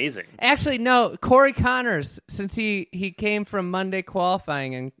was amazing. Actually, no, Corey Connors, since he came from Monday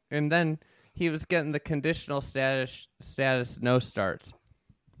qualifying and then he was getting the conditional status no starts.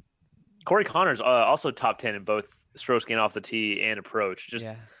 Corey Connors also top 10 in both strokes gained off the tee and approach. Just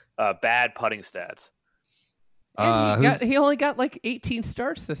bad putting stats. And he only got like 18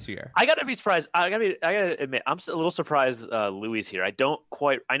 starts this year. I gotta be surprised. I gotta admit, I'm a little surprised. Louis here. I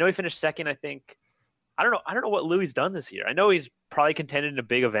know he finished second. I think. I don't know what Louis done this year. I know he's probably contended in a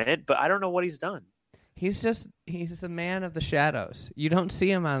big event, but I don't know what he's done. He's the man of the shadows. You don't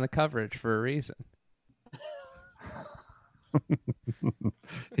see him on the coverage for a reason.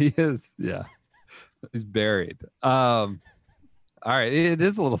 He is, yeah. He's buried. All right, it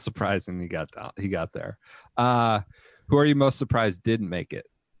is a little surprising he got there. Who are you most surprised didn't make it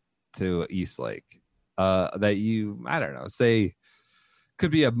to East Lake? That you, I don't know, say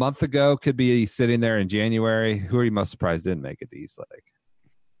could be a month ago, could be sitting there in January. Who are you most surprised didn't make it to East Lake?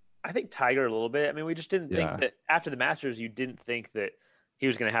 I think Tiger a little bit. I mean, we just didn't think that after the Masters, you didn't think that he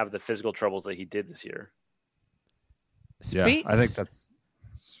was going to have the physical troubles that he did this year. Yeah, I think that's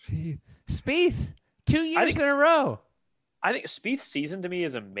Spieth. 2 years in a row. I think Spieth's season to me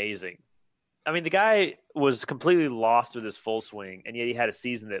is amazing. I mean, the guy was completely lost with his full swing, and yet he had a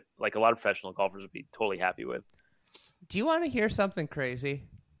season that, like, a lot of professional golfers would be totally happy with. Do you want to hear something crazy?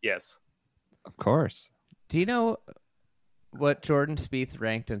 Yes. Of course. Do you know what Jordan Spieth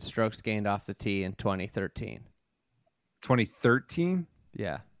ranked in strokes gained off the tee in 2013? 2013?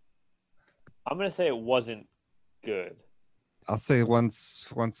 Yeah. I'm going to say it wasn't good. I'll say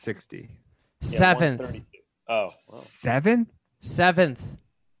 160. Seventh. Oh. Wow. Seventh?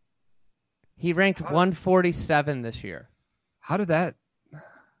 He ranked 147 this year. How did that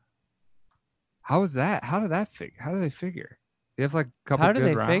figure? How do they figure? They have like a couple How do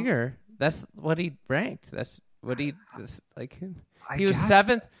they rounds? figure? That's what he ranked. That's what he like. He was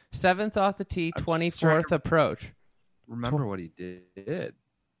seventh off the tee, 24th approach. Remember what he did?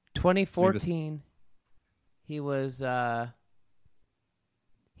 2014, he was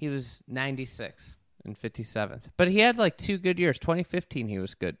 96 and 57th. But he had like 2 good years. 2015, he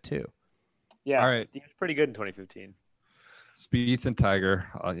was good too. Yeah, all right. He was pretty good in 2015. Spieth and Tiger.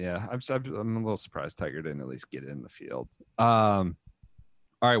 Yeah, I'm a little surprised Tiger didn't at least get in the field. All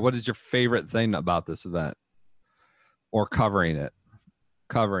right, what is your favorite thing about this event, or covering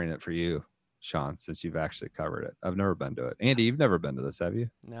it for you, Sean? Since you've actually covered it, I've never been to it. Andy, you've never been to this, have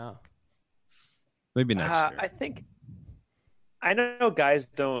you? No. Maybe next year. I know guys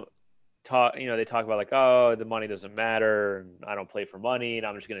don't talk. You know, they talk about like, oh, the money doesn't matter, and I don't play for money, and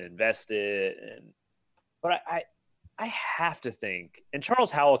I'm just going to invest it. But I have to think, and Charles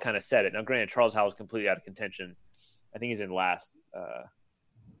Howell kind of said it. Now, granted, Charles Howell's completely out of contention. I think he's in last.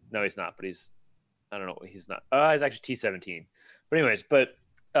 No, he's not, but I don't know. He's not. He's actually T17. But anyways,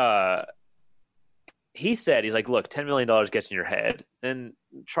 he said, he's like, look, $10 million gets in your head. And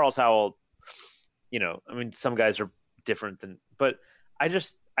Charles Howell, you know, I mean, some guys are different but I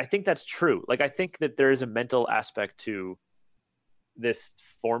think that's true. Like, I think that there is a mental aspect to this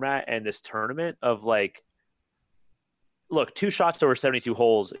format and this tournament of like, look, 2 shots over 72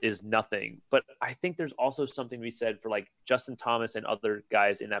 holes is nothing, but I think there's also something to be said for like Justin Thomas and other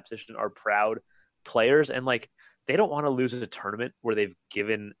guys in that position are proud players, and like they don't want to lose a tournament where they've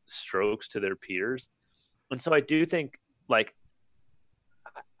given strokes to their peers. And so I do think like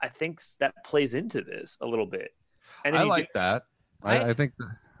I think that plays into this a little bit. And I like that. I think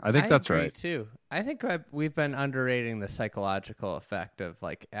that's right too. I think we've been underrating the psychological effect of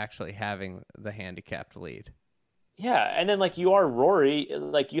like actually having the handicapped lead. Yeah, and then like you are Rory,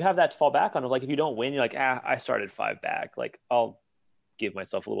 like you have that to fall back on. Like if you don't win, you're like, I started 5 back. Like I'll give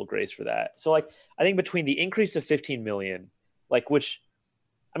myself a little grace for that. So like I think between the increase of 15 million, like which,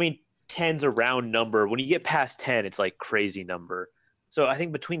 I mean, 10's a round number. When you get past 10, it's like crazy number. So I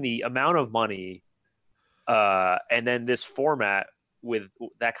think between the amount of money, and then this format with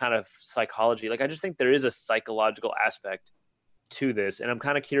that kind of psychology, like I just think there is a psychological aspect to this, and I'm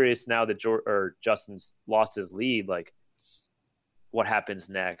kind of curious now that Justin's lost his lead, like what happens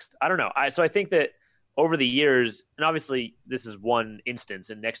next. I don't know. So I think that over the years, and obviously this is one instance,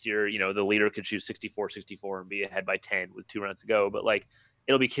 and next year, you know, the leader could shoot 64 and be ahead by 10 with 2 rounds to go. But like,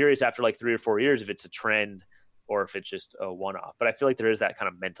 it'll be curious after like 3 or 4 years if it's a trend or if it's just a one-off. But I feel like there is that kind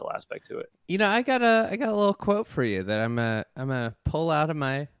of mental aspect to it. You know, I got a little quote for you that I'm gonna pull out of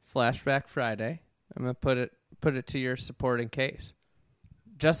my Flashback Friday. I'm gonna put it to your supporting case.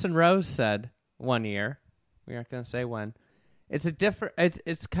 Justin Rose said one year, we aren't going to say when,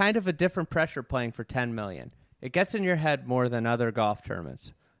 it's kind of a different pressure playing for 10 million. It gets in your head more than other golf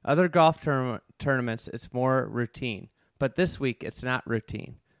tournaments. Other golf tournaments, it's more routine. But this week, it's not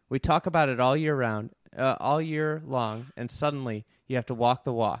routine. We talk about it all year long, and suddenly you have to walk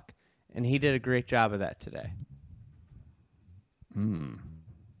the walk. And he did a great job of that today.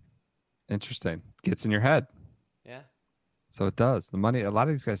 Interesting. Gets in your head. Yeah. So it does. The money. A lot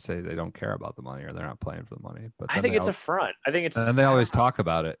of these guys say they don't care about the money or they're not playing for the money. But I think it's a front. I think it's. And they always talk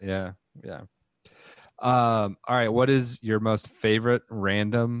about it. Yeah. All right. What is your most favorite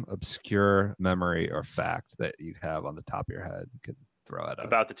random, obscure memory or fact that you have on the top of your head? You could throw at us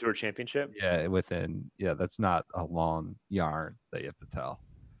about the Tour Championship. Yeah, that's not a long yarn that you have to tell.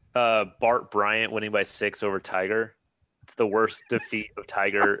 Bart Bryant winning by 6 over Tiger. It's the worst defeat of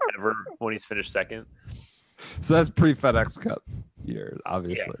Tiger ever when he's finished second. So that's pre-FedExCup years,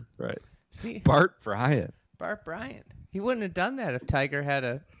 obviously, right? See, Bart Bryant. He wouldn't have done that if Tiger had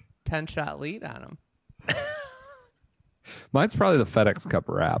a 10-shot lead on him. Mine's probably the FedExCup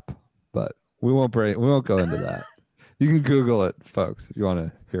wrap, but we won't go into that. You can Google it, folks, if you want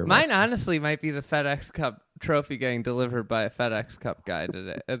to hear. Mine honestly might be the FedExCup trophy getting delivered by a FedExCup guy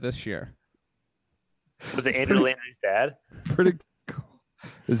this year. Was it Andrew Landry's dad? Pretty cool.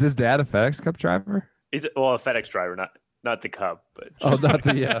 Is his dad a FedExCup driver? He's a FedEx driver, not the Cup, but not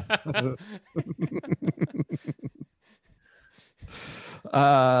the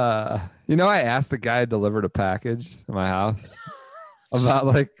I asked the guy who delivered a package to my house about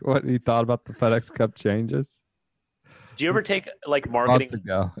what he thought about the FedExCup changes. Do you ever take marketing?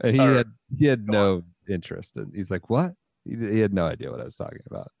 Ago, and he had no interest in. He's like, what? He had no idea what I was talking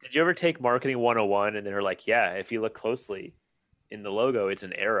about. Did you ever take marketing 101 and they're like, yeah, if you look closely in the logo, it's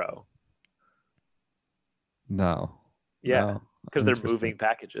an arrow. No. Yeah, because they're moving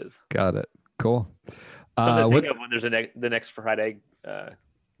packages. Got it. Cool. Something to think of when there's the next Friday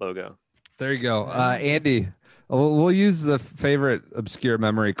logo. There you go. Andy, we'll use the favorite obscure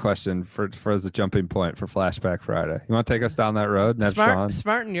memory question for as a jumping point for Flashback Friday. You want to take us down that road?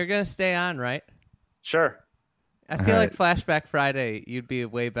 Smartin, you're going to stay on, right? Sure. I feel like Flashback Friday, you'd be a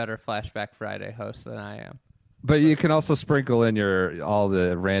way better Flashback Friday host than I am. But you can also sprinkle in all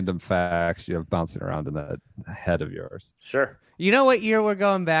the random facts you have bouncing around in that head of yours. Sure. You know what year we're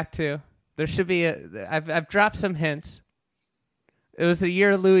going back to? There should be I've dropped some hints. It was the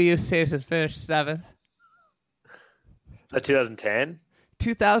year Louis Oosthuizen finished 7th. 2010?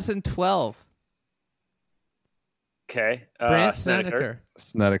 2012. Okay. Brandt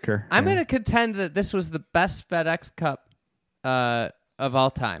Snedeker. I'm going to contend that this was the best FedExCup of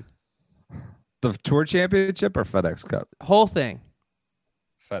all time. The Tour Championship or FedExCup? Whole thing.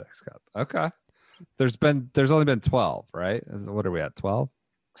 FedExCup. Okay. There's only been 12, right? What are we at? 12?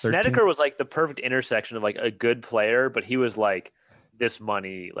 Snedeker was the perfect intersection of a good player, but he was this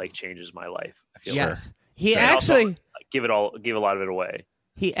money changes my life. I feel yes. Like. He actually also, give a lot of it away.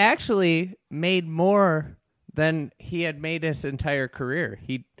 He actually made more than he had made his entire career.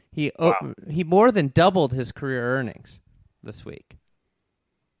 He more than doubled his career earnings this week.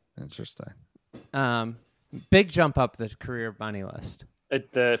 Interesting. Big jump up the career money list.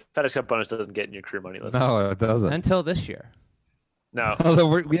 The FedExCup bonus doesn't get in your career money list. No, it doesn't. Until this year. No. Although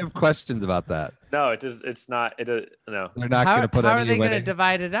we have questions about that. No, it's not. No. They're not going to put any. How are they going to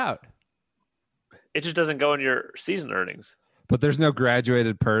divide it out? It just doesn't go in your season earnings. But there's no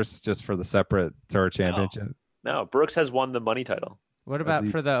graduated purse just for the separate Tour Championship. No, Brooks has won the money title. What about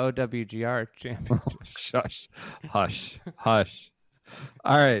for the OWGR Championship? Hush.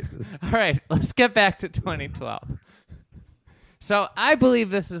 All right. Let's get back to 2012. So I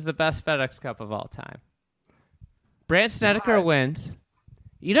believe this is the best FedExCup of all time. Brandt Snedeker wins.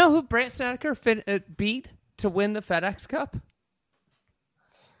 You know who Brandt Snedeker beat to win the FedExCup?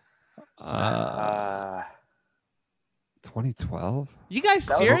 2012. You guys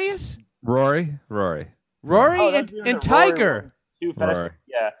serious? Rory and Tiger. Rory.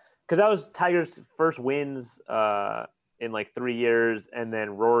 Yeah, because that was Tiger's first wins in 3 years, and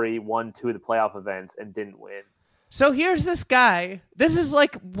then Rory won 2 of the playoff events and didn't win. So here's this guy. This is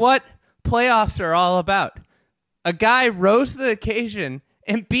what playoffs are all about. A guy rose to the occasion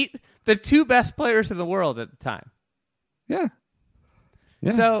and beat the 2 best players in the world at the time. Yeah.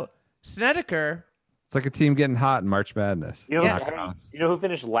 So Snedeker. It's like a team getting hot in March Madness. You know who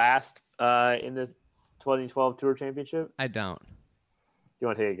finished last in the 2012 Tour Championship? I don't. Do you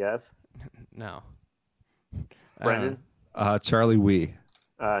want to take a guess? No. Brendan? Charlie Wee.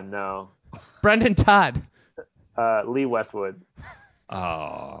 No. Brendan Todd. Lee Westwood.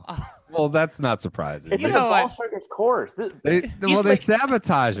 Oh. Well, that's not surprising. It's a ball striker's course. They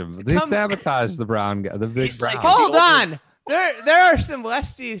sabotage him. They sabotage the brown guy, the big brown. Hold on. There are some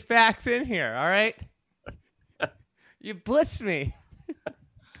Westy facts in here, all right? You blitzed me.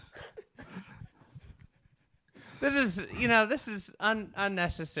 This is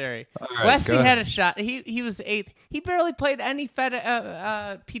unnecessary. Right, Westy had a shot. He was 8th. He barely played any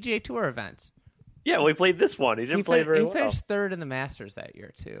PGA Tour events. Yeah, well, he played this one. He didn't play very well. He finished 3rd in the Masters that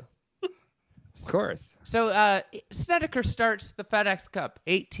year, too. Of course. So Snedeker starts the FedEx Cup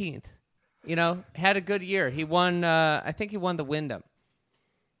 18th. Had a good year. He won. I think he won the Wyndham.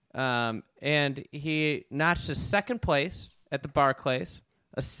 And he notched a second place at the Barclays,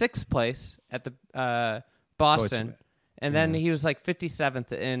 a sixth place at the Boston, and then he was like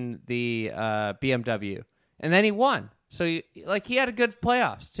 57th in the BMW, and then he won. So he had a good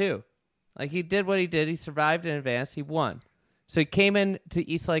playoffs too. Like he did what he did. He survived in advance. He won. So he came in to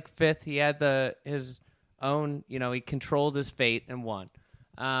East Lake fifth. He had his own. He controlled his fate and won.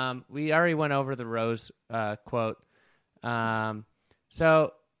 We already went over the Rose quote.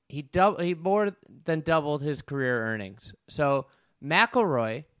 So he more than doubled his career earnings. So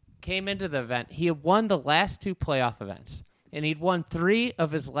McIlroy came into the event. He had won the last two playoff events, and he'd won 3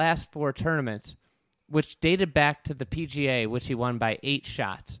 of his last 4 tournaments, which dated back to the PGA, which he won by 8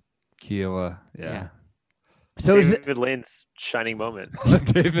 shots. Kiowa, yeah. So David Lynn's shining moment.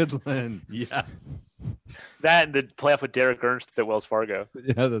 David Lynn, yes. That and the playoff with Derek Ernst at Wells Fargo.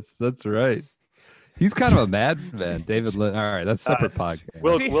 Yeah, that's right. He's kind of a madman, David Lynn. All right, that's a separate podcast.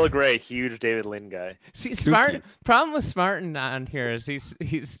 Will Gray, huge David Lynn guy. See, problem with Smartin on here is he's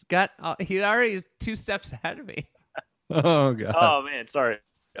already 2 steps ahead of me. Oh god. Oh man, sorry.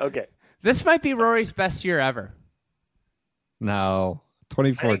 Okay. This might be Rory's best year ever. No,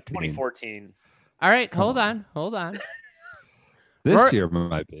 2014. 2014. All right, hold on. This year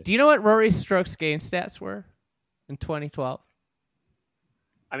might be. Do you know what Rory's strokes gain stats were in 2012?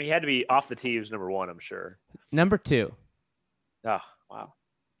 I mean, he had to be off the tee. He was number 1, I'm sure. Number 2. Oh, wow.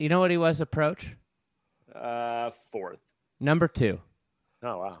 You know what he was approach? 4th. Number 2.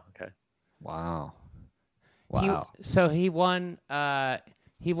 Oh, wow. Okay. Wow. He won.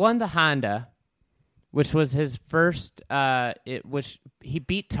 He won the Honda, which was his first. Which he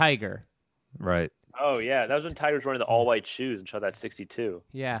beat Tiger. Right. Oh yeah, that was when Tiger was wearing the all white shoes and shot that 62.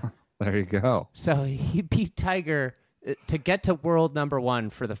 Yeah. There you go. So he beat Tiger to get to world number 1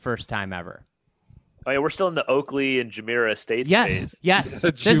 for the first time ever. Oh yeah, we're still in the Oakley and Jumeirah Estates phase. Yes.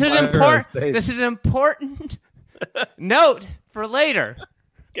 The This is an important note for later.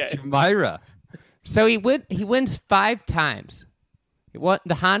 Okay. Jumeirah. So he wins 5 times.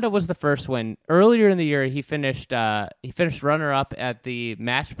 The Honda was the first win. Earlier in the year, he finished runner-up at the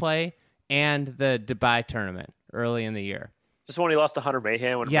match play and the Dubai tournament early in the year. This one he lost to Hunter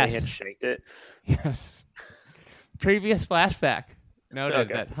Mahan when Mahan shanked it. Yes. Previous flashback noted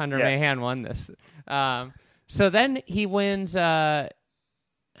that Hunter Mahan won this. So then he wins. I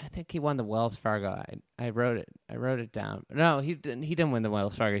think he won the Wells Fargo. I wrote it down. No, he didn't win the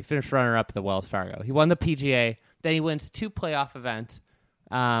Wells Fargo. He finished runner-up at the Wells Fargo. He won the PGA. Then he wins 2 playoff events.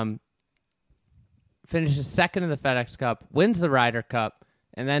 Finishes second in the FedEx Cup. Wins the Ryder Cup.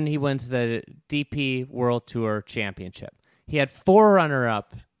 And then he wins the DP World Tour Championship. He had 4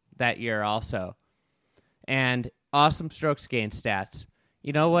 runner-up that year also. And awesome strokes gain stats.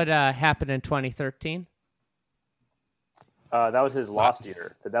 You know what happened in 2013? That was his lost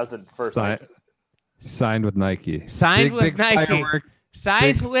year. That was the first Signed with Nike. Signed with Nike. Fireworks,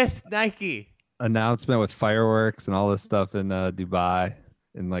 Signed with Nike. Announcement with fireworks and all this stuff in Dubai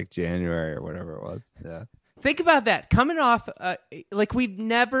in like January or whatever it was. Yeah. Think about that. Coming off, we've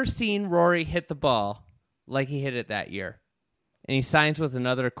never seen Rory hit the ball like he hit it that year. And he signs with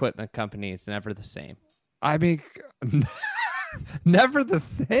another equipment company. It's never the same. I mean, never the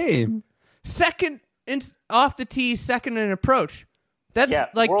same. Second off the tee, second in approach. That's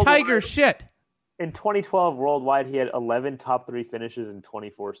like Tiger shit. In 2012, worldwide, he had 11 top 3 finishes and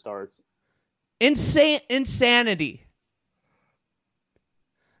 24 starts. Insanity.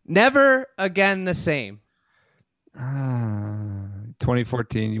 Never again the same.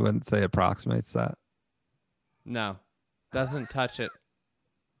 2014, you wouldn't say approximates that? No. Doesn't touch it.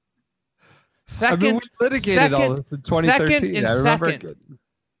 We litigated all this in 2013. I remember.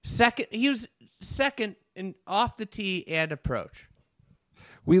 He was second in off the tee and approach.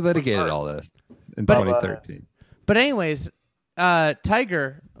 We litigated all this in 2013. But anyways,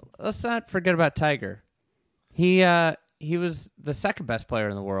 Tiger, let's not forget about Tiger. He was the second best player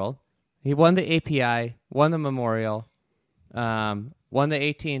in the world. He won the API, won the Memorial, won the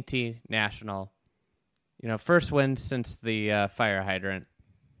AT&T National. First win since the fire hydrant.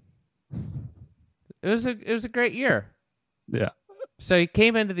 It was a great year. Yeah. So he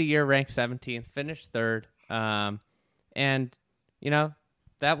came into the year ranked 17th, finished 3rd, and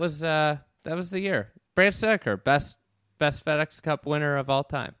that was the year. Brad Snedeker, best FedEx Cup winner of all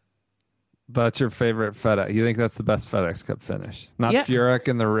time. That's your favorite FedEx. You think that's the best FedEx Cup finish? Not Furyk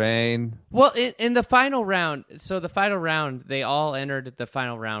in the rain. Well, in the final round, they all entered the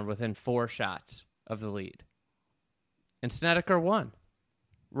final round within 4 shots of the lead, and Snedeker won.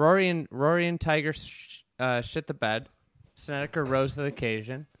 Rory and Tiger shit the bed. Snedeker rose to the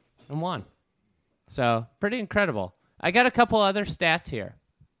occasion and won. So pretty incredible. I got a couple other stats here.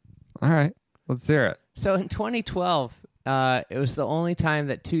 All right, let's hear it. So in 2012, it was the only time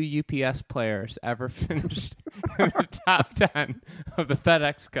that 2 UPS players ever finished in the top 10 of the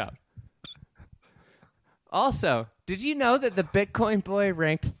FedEx Cup. Also, did you know that the Bitcoin boy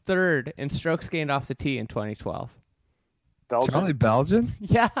ranked 3rd in strokes gained off the tee in 2012? Belgium. Charlie Belgian?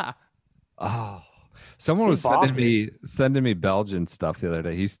 Yeah. Oh, someone was sending me Belgian stuff the other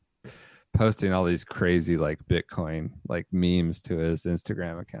day. He's posting all these crazy like Bitcoin like memes to his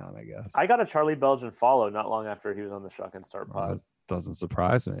Instagram account, I guess. I got a Charlie Belgian follow not long after he was on the Shock and Start pod. That doesn't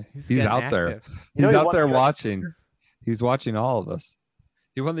surprise me. He's getting out there. active. He's he out won there the US watching. Junior? He's watching all of us.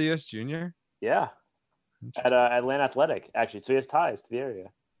 He won the US Junior? Yeah. At Atlanta Athletic, actually. So he has ties to the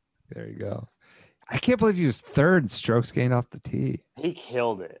area. There you go. I can't believe he was 3rd in strokes gained off the tee. He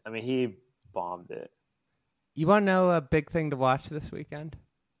killed it. I mean, he bombed it. You want to know a big thing to watch this weekend?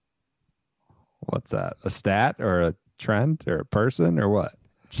 What's that? A stat or a trend or a person or what?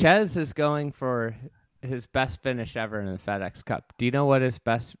 Ches is going for his best finish ever in the FedEx Cup. Do you know what his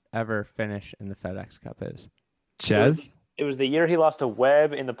best ever finish in the FedEx Cup is? Ches? It was the year he lost to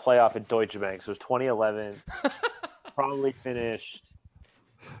Webb in the playoff at Deutsche Bank. So it was 2011. Probably finished.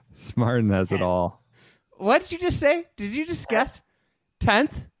 Martin has it all. What did you just say? Did you just guess?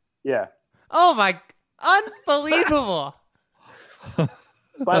 10th? Yeah. Oh my, unbelievable.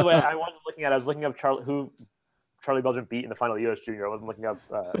 By the way, I was looking up who Charlie Belgian beat in the final US Junior. I wasn't looking up.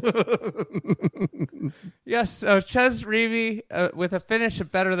 Yes, so Ches Reavie, with a finish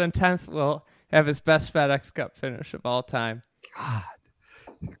of better than 10th, will have his best FedEx Cup finish of all time. God.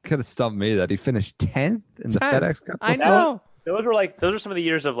 Could have stumped me that he finished 10th in the 10th. FedEx Cup. I know. Those were some of the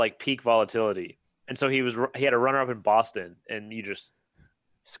years of like peak volatility, and so he had a runner up in Boston, and you just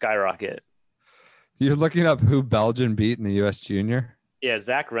skyrocket. You're looking up who Belgian beat in the US Junior? Yeah,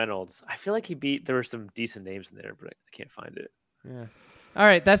 Zach Reynolds. I feel like he beat. There were some decent names in there, but I can't find it. Yeah. All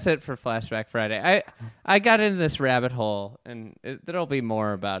right, that's it for Flashback Friday. I got into this rabbit hole, and there'll be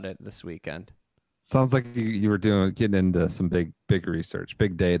more about it this weekend. Sounds like you were getting into some big research,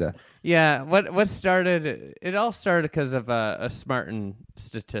 big data. Yeah, what started? It all started because of a Smartin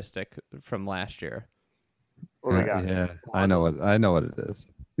statistic from last year. What do we got? Yeah, I know what it is.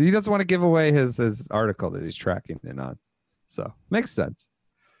 He doesn't want to give away his article that he's tracking in on, so makes sense.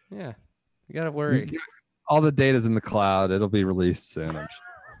 Yeah, you gotta worry. All the data's in the cloud. It'll be released soon, I'm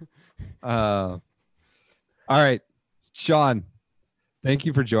sure. All right, Sean, thank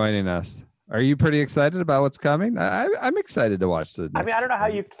you for joining us. Are you pretty excited about what's coming? I'm excited to watch the. I mean, I don't know how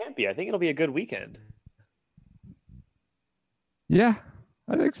you can't be. I think it'll be a good weekend. Yeah,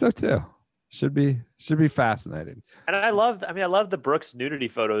 I think so too. Should be fascinating. And I love the Brooks nudity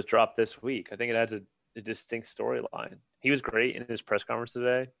photos dropped this week. I think it adds a distinct storyline. He was great in his press conference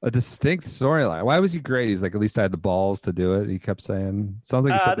today. A distinct storyline. Why was he great? He's like, at least I had the balls to do it. He kept saying, sounds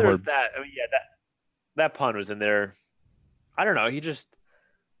like he said the there word. was that. I mean, yeah, that pun was in there. I don't know.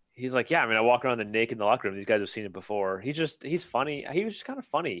 He's like, yeah, I mean, I walk around the naked in the locker room. These guys have seen it before. He's funny. He was just kind of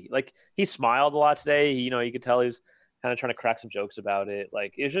funny. Like, he smiled a lot today. You could tell he was kind of trying to crack some jokes about it.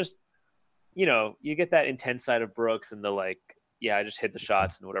 Like, it was just, you get that intense side of Brooks and the like, yeah, I just hit the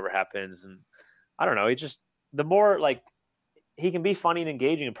shots and whatever happens. And I don't know. The more like he can be funny and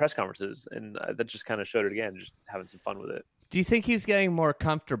engaging in press conferences. And that just kind of showed it again, just having some fun with it. Do you think he's getting more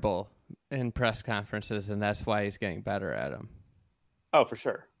comfortable in press conferences and that's why he's getting better at them? Oh, for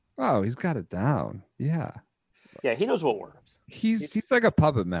sure. Oh, he's got it down. Yeah. Yeah, he knows what works. He's like a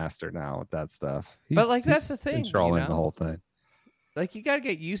puppet master now with that stuff. But like that's the thing, controlling the whole thing. Like you got to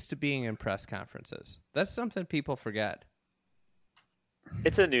get used to being in press conferences. That's something people forget.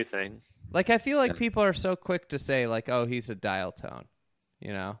 It's a new thing. Like I feel like people are so quick to say like, "Oh, he's a dial tone,"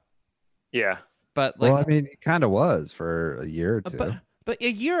 Yeah. But like, well, I mean, he kind of was for a year or two. But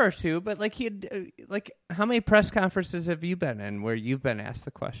a year or two. But like like how many press conferences have you been in where you've been asked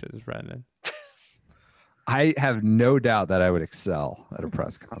the questions, Brendan? I have no doubt that I would excel at a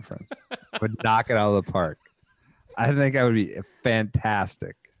press conference. Would knock it out of the park. I think I would be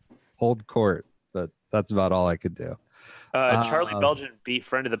fantastic. Hold court, but that's about all I could do. Charlie Belgian beat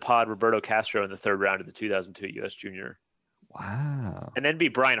friend of the pod Roberto Castro in the third round of the 2002 U.S. Junior. Wow. And then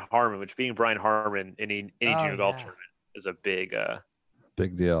beat Brian Harmon, which beating Brian Harmon in any junior golf tournament is a big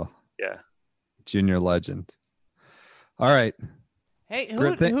deal. Yeah. Junior legend. All right. Hey,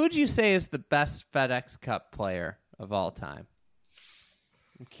 who would you say is the best FedEx Cup player of all time?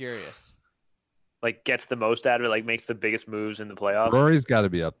 I'm curious. Like gets the most out of it, like makes the biggest moves in the playoffs. Rory's got to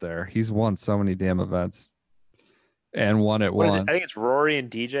be up there. He's won so many damn events. and won it What is once. it? I think it's Rory and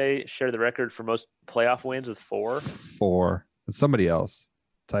DJ share the record for most playoff wins with 4. 4. It's somebody else.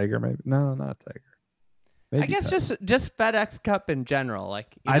 Tiger, maybe? No, not Tiger. Maybe I guess Tiger. just FedEx Cup in general. Like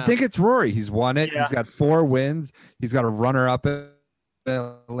I think it's Rory. He's won it. Yeah. He's got 4 wins. He's got a runner-up in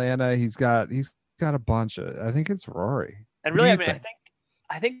Atlanta. He's got a bunch of. I think it's Rory. And What do really, you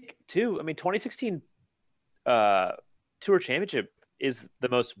I think too. I mean, 2016 Tour Championship is the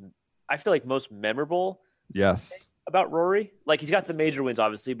most. I feel like most memorable Yes. about Rory. Like he's got the major wins,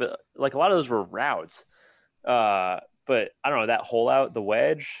 obviously, but like a lot of those were routes. But I don't know that hole out, the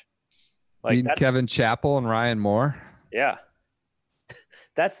wedge. Like Beating Kevin Chappell and Ryan Moore. yeah,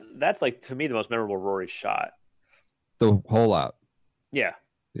 that's like to me the most memorable Rory shot. The hole out. Yeah,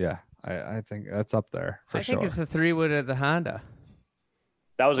 Yeah. I think that's up there for I sure. think it's the 3-wood of the Honda.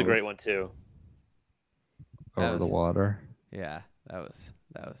 that was a great one too. Over the water. Yeah, that was.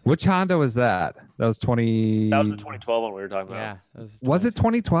 Which Honda was that? That was 20. That was the 2012 one we were talking about. Yeah, Was it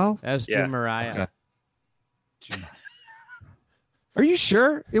 2012? That was Yeah. Jim Mariah. Okay. Are you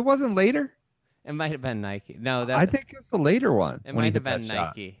sure it wasn't later? It might have been Nike. No, that I think it was the later one. it when he might have hit been that shot.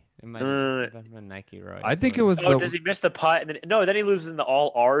 Nike. It might have been Nike, Roy. I think it was Oh, the. does he miss the putt? And then he loses in the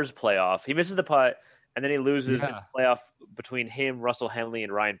all R's playoff. He misses the putt, and then he loses in Yeah. the playoff between him, Russell Henley,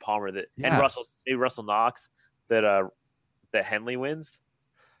 and Ryan Palmer. And Yes. Russell Knox that Henley wins.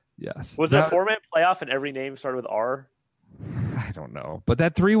 Yes. Was that 4-man playoff and every name started with R? I don't know, but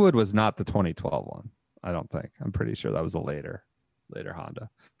that 3-wood was not the 2012 one. I don't think. I'm pretty sure that was a later Honda.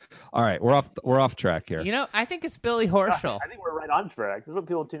 All right, we're off track here. You know, I think it's Billy Horschel. I think we're right on track. This is what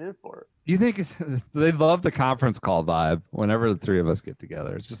people tune in for. You think they love the conference call vibe whenever the three of us get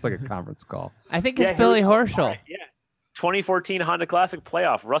together? It's just like a conference call. I think it's Billy Horschel. Right, yeah. 2014 Honda Classic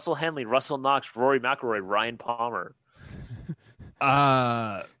playoff. Russell Henley, Russell Knox, Rory McIlroy, Ryan Palmer.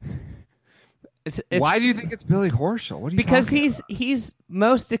 It's Why do you think it's Billy Horschel? What are you because talking he's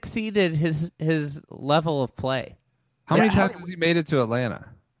most exceeded his level of play. How many times has he made it to Atlanta?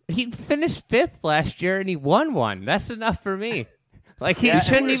 He finished 5th last year and he won one. That's enough for me. Like he Yeah,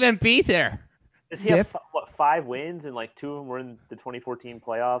 shouldn't even be there. Does he have 5 wins and like 2 of them were in the 2014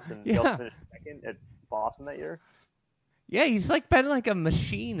 playoffs and he also finished second at Boston that year? Yeah, he's like been like a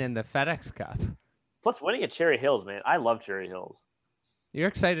machine in the FedEx Cup. Plus winning at Cherry Hills, man. I love Cherry Hills. You're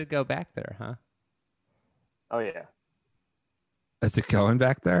excited to go back there, huh? Oh yeah. Is it going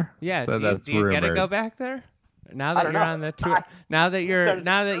back there? Yeah. That's do you get to rumored. go back there? Now I that don't you're know. on the tour, now that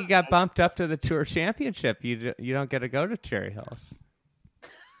you got bumped up to the Tour Championship, you don't get to go to Cherry Hills.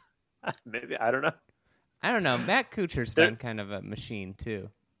 Maybe I don't know. I don't know. Matt Kuchar's been kind of a machine too.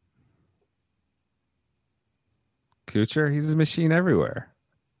 Kuchar, he's a machine everywhere.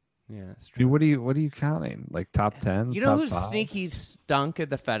 Yeah, that's I true. mean, what are you counting? Like top 10? You know who's top 5? sneaky stunk at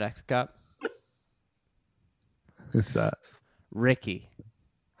the FedEx Cup? Who's that? Ricky.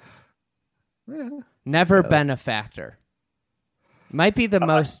 Yeah. Never been a factor. Might be the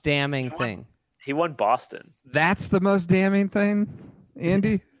most damning thing. He won Boston. That's the most damning thing,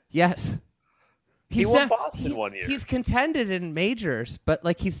 Andy? Yes. He won Boston one year. He's contended in majors, but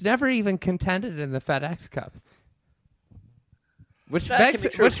like he's never even contended in the FedEx Cup. Which That begs, can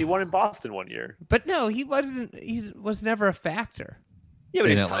be true. which, He won in Boston one year. but no, he wasn't. He was never a factor. Yeah,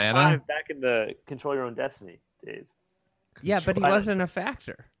 but In he's top Atlanta? 5 back in the Control Your Own Destiny days. Yeah, but he wasn't a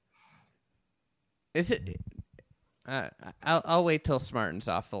factor. Is it? I'll wait till Smartin's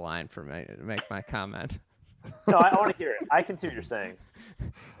off the line for me to make my comment. No, I want to hear it. I can see what you're saying.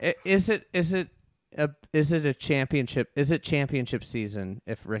 Is it a championship? Is it championship season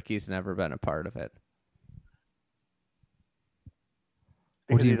if Ricky's never been a part of it?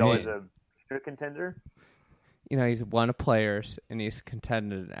 Because do you he's always mean? a contender. You know, he's won a Players and he's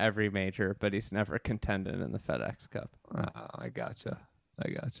contended in every major, but he's never contended in the FedEx Cup. Oh, I gotcha.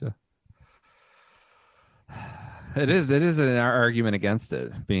 It is an argument against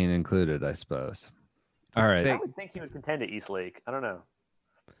it being included, I suppose. All right. I would think he would contend at East Lake. I don't know.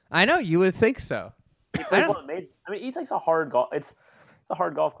 I know you would think so. He plays well at Major. I mean, East Lake's a hard golf. It's a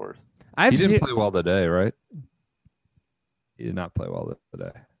hard golf course. He didn't play well today, right? He did not play well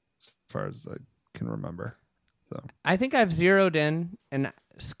today, as far as I can remember. So I think I've zeroed in, and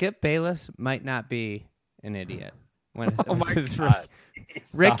Skip Bayless might not be an idiot. When Oh my God.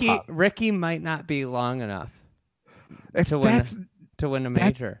 Ricky might not be long enough If to win a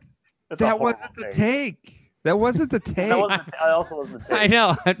major. that wasn't the take. That wasn't the take. That also wasn't the take. I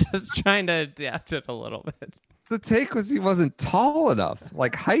know. I'm just trying to adapt it a little bit. The take was he wasn't tall enough,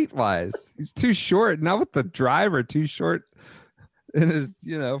 like height wise. He's too short. Not with the driver, too short in his,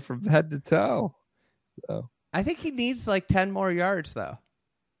 from head to toe. So I think he needs like 10 more yards, though.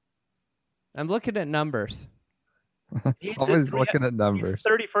 I'm looking at numbers. He's Always looking at numbers.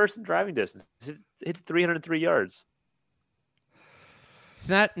 He's 31st in driving distance. It's 303 yards. It's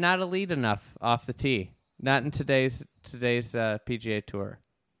not elite enough off the tee. Not in today's PGA Tour.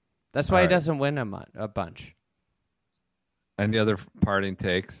 That's why he doesn't win a bunch. Any other parting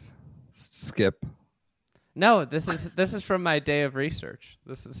takes? Skip. No, this is from my day of research.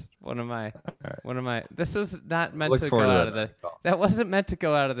 This is one of my. This was not meant to go out of the. That wasn't meant to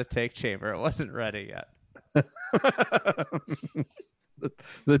go out of the take chamber. It wasn't ready yet.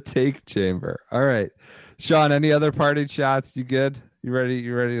 the take chamber. All right, Sean. Any other parting shots? You good? You ready?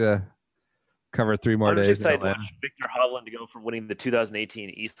 You ready to cover 3 more days? I'm excited to watch Victor Hovland to go from winning the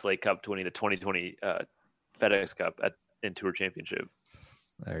 2018 East Lake Cup to winning the 2020 FedEx Cup in Tour Championship.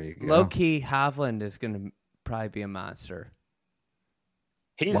 There you go. Low key, Hovland is going to probably be a monster.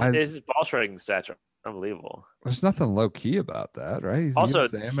 His ball striking stats are unbelievable. There's nothing low key about that, right? He's also an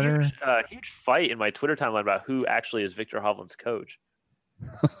examiner. Huge fight in my Twitter timeline about who actually is Victor Hovland's coach.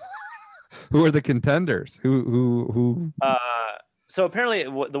 Who are the contenders? Who? So apparently,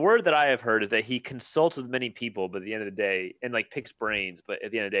 the word that I have heard is that he consults with many people, but at the end of the day, and like picks brains, but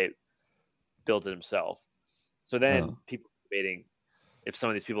at the end of the day, builds it himself. So then people are debating if some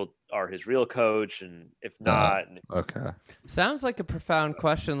of these people are his real coach, and if not. Okay. Sounds like a profound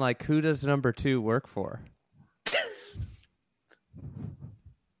question. Like, who does number 2 work for?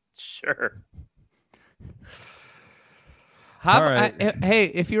 Sure. All right. Hey,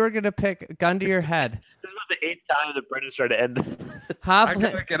 if you were going to pick, gun to your head. This is about the 8th time that Brendan's trying to end this. I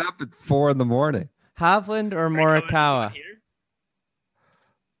gotta get up at 4 in the morning. Hovland or Morikawa?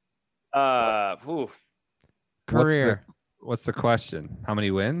 Career. What's the question? How many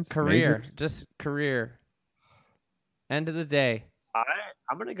wins? Career. Majors? Just career. End of the day.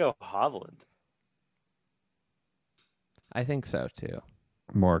 I'm going to go Hovland. I think so, too.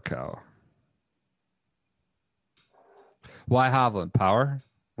 Morikawa. Why Hovland? Power?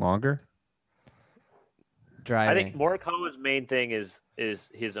 Longer? Driving. I think Morikawa's main thing is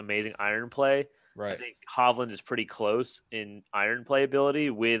his amazing iron play. Right. I think Hovland is pretty close in iron play ability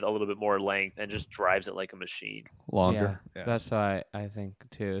with a little bit more length and just drives it like a machine. Longer. Yeah. That's why I think,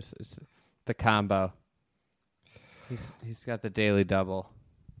 too. It's the combo. He's got the daily double.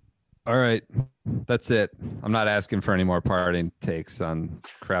 All right. That's it. I'm not asking for any more parting takes on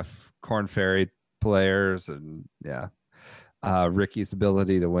Corn Ferry players and, Ricky's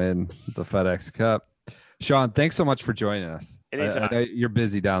ability to win the FedEx Cup. Sean, thanks so much for joining us. I know you're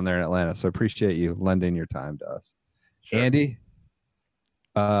busy down there in Atlanta, so I appreciate you lending your time to us. Sure. Andy,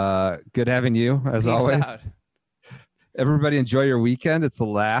 good having you, as always. Out. Everybody enjoy your weekend. It's the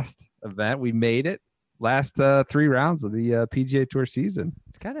last event. We made it. Last 3 rounds of the PGA Tour season.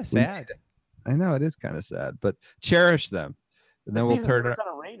 It's kind of sad. I know, it is kind of sad, but cherish them. And then we'll turn it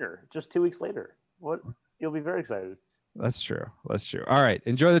on a rainer just 2 weeks later. You'll be very excited. That's true. All right.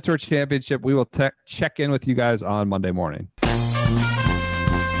 Enjoy the Tour Championship. We will check in with you guys on Monday morning.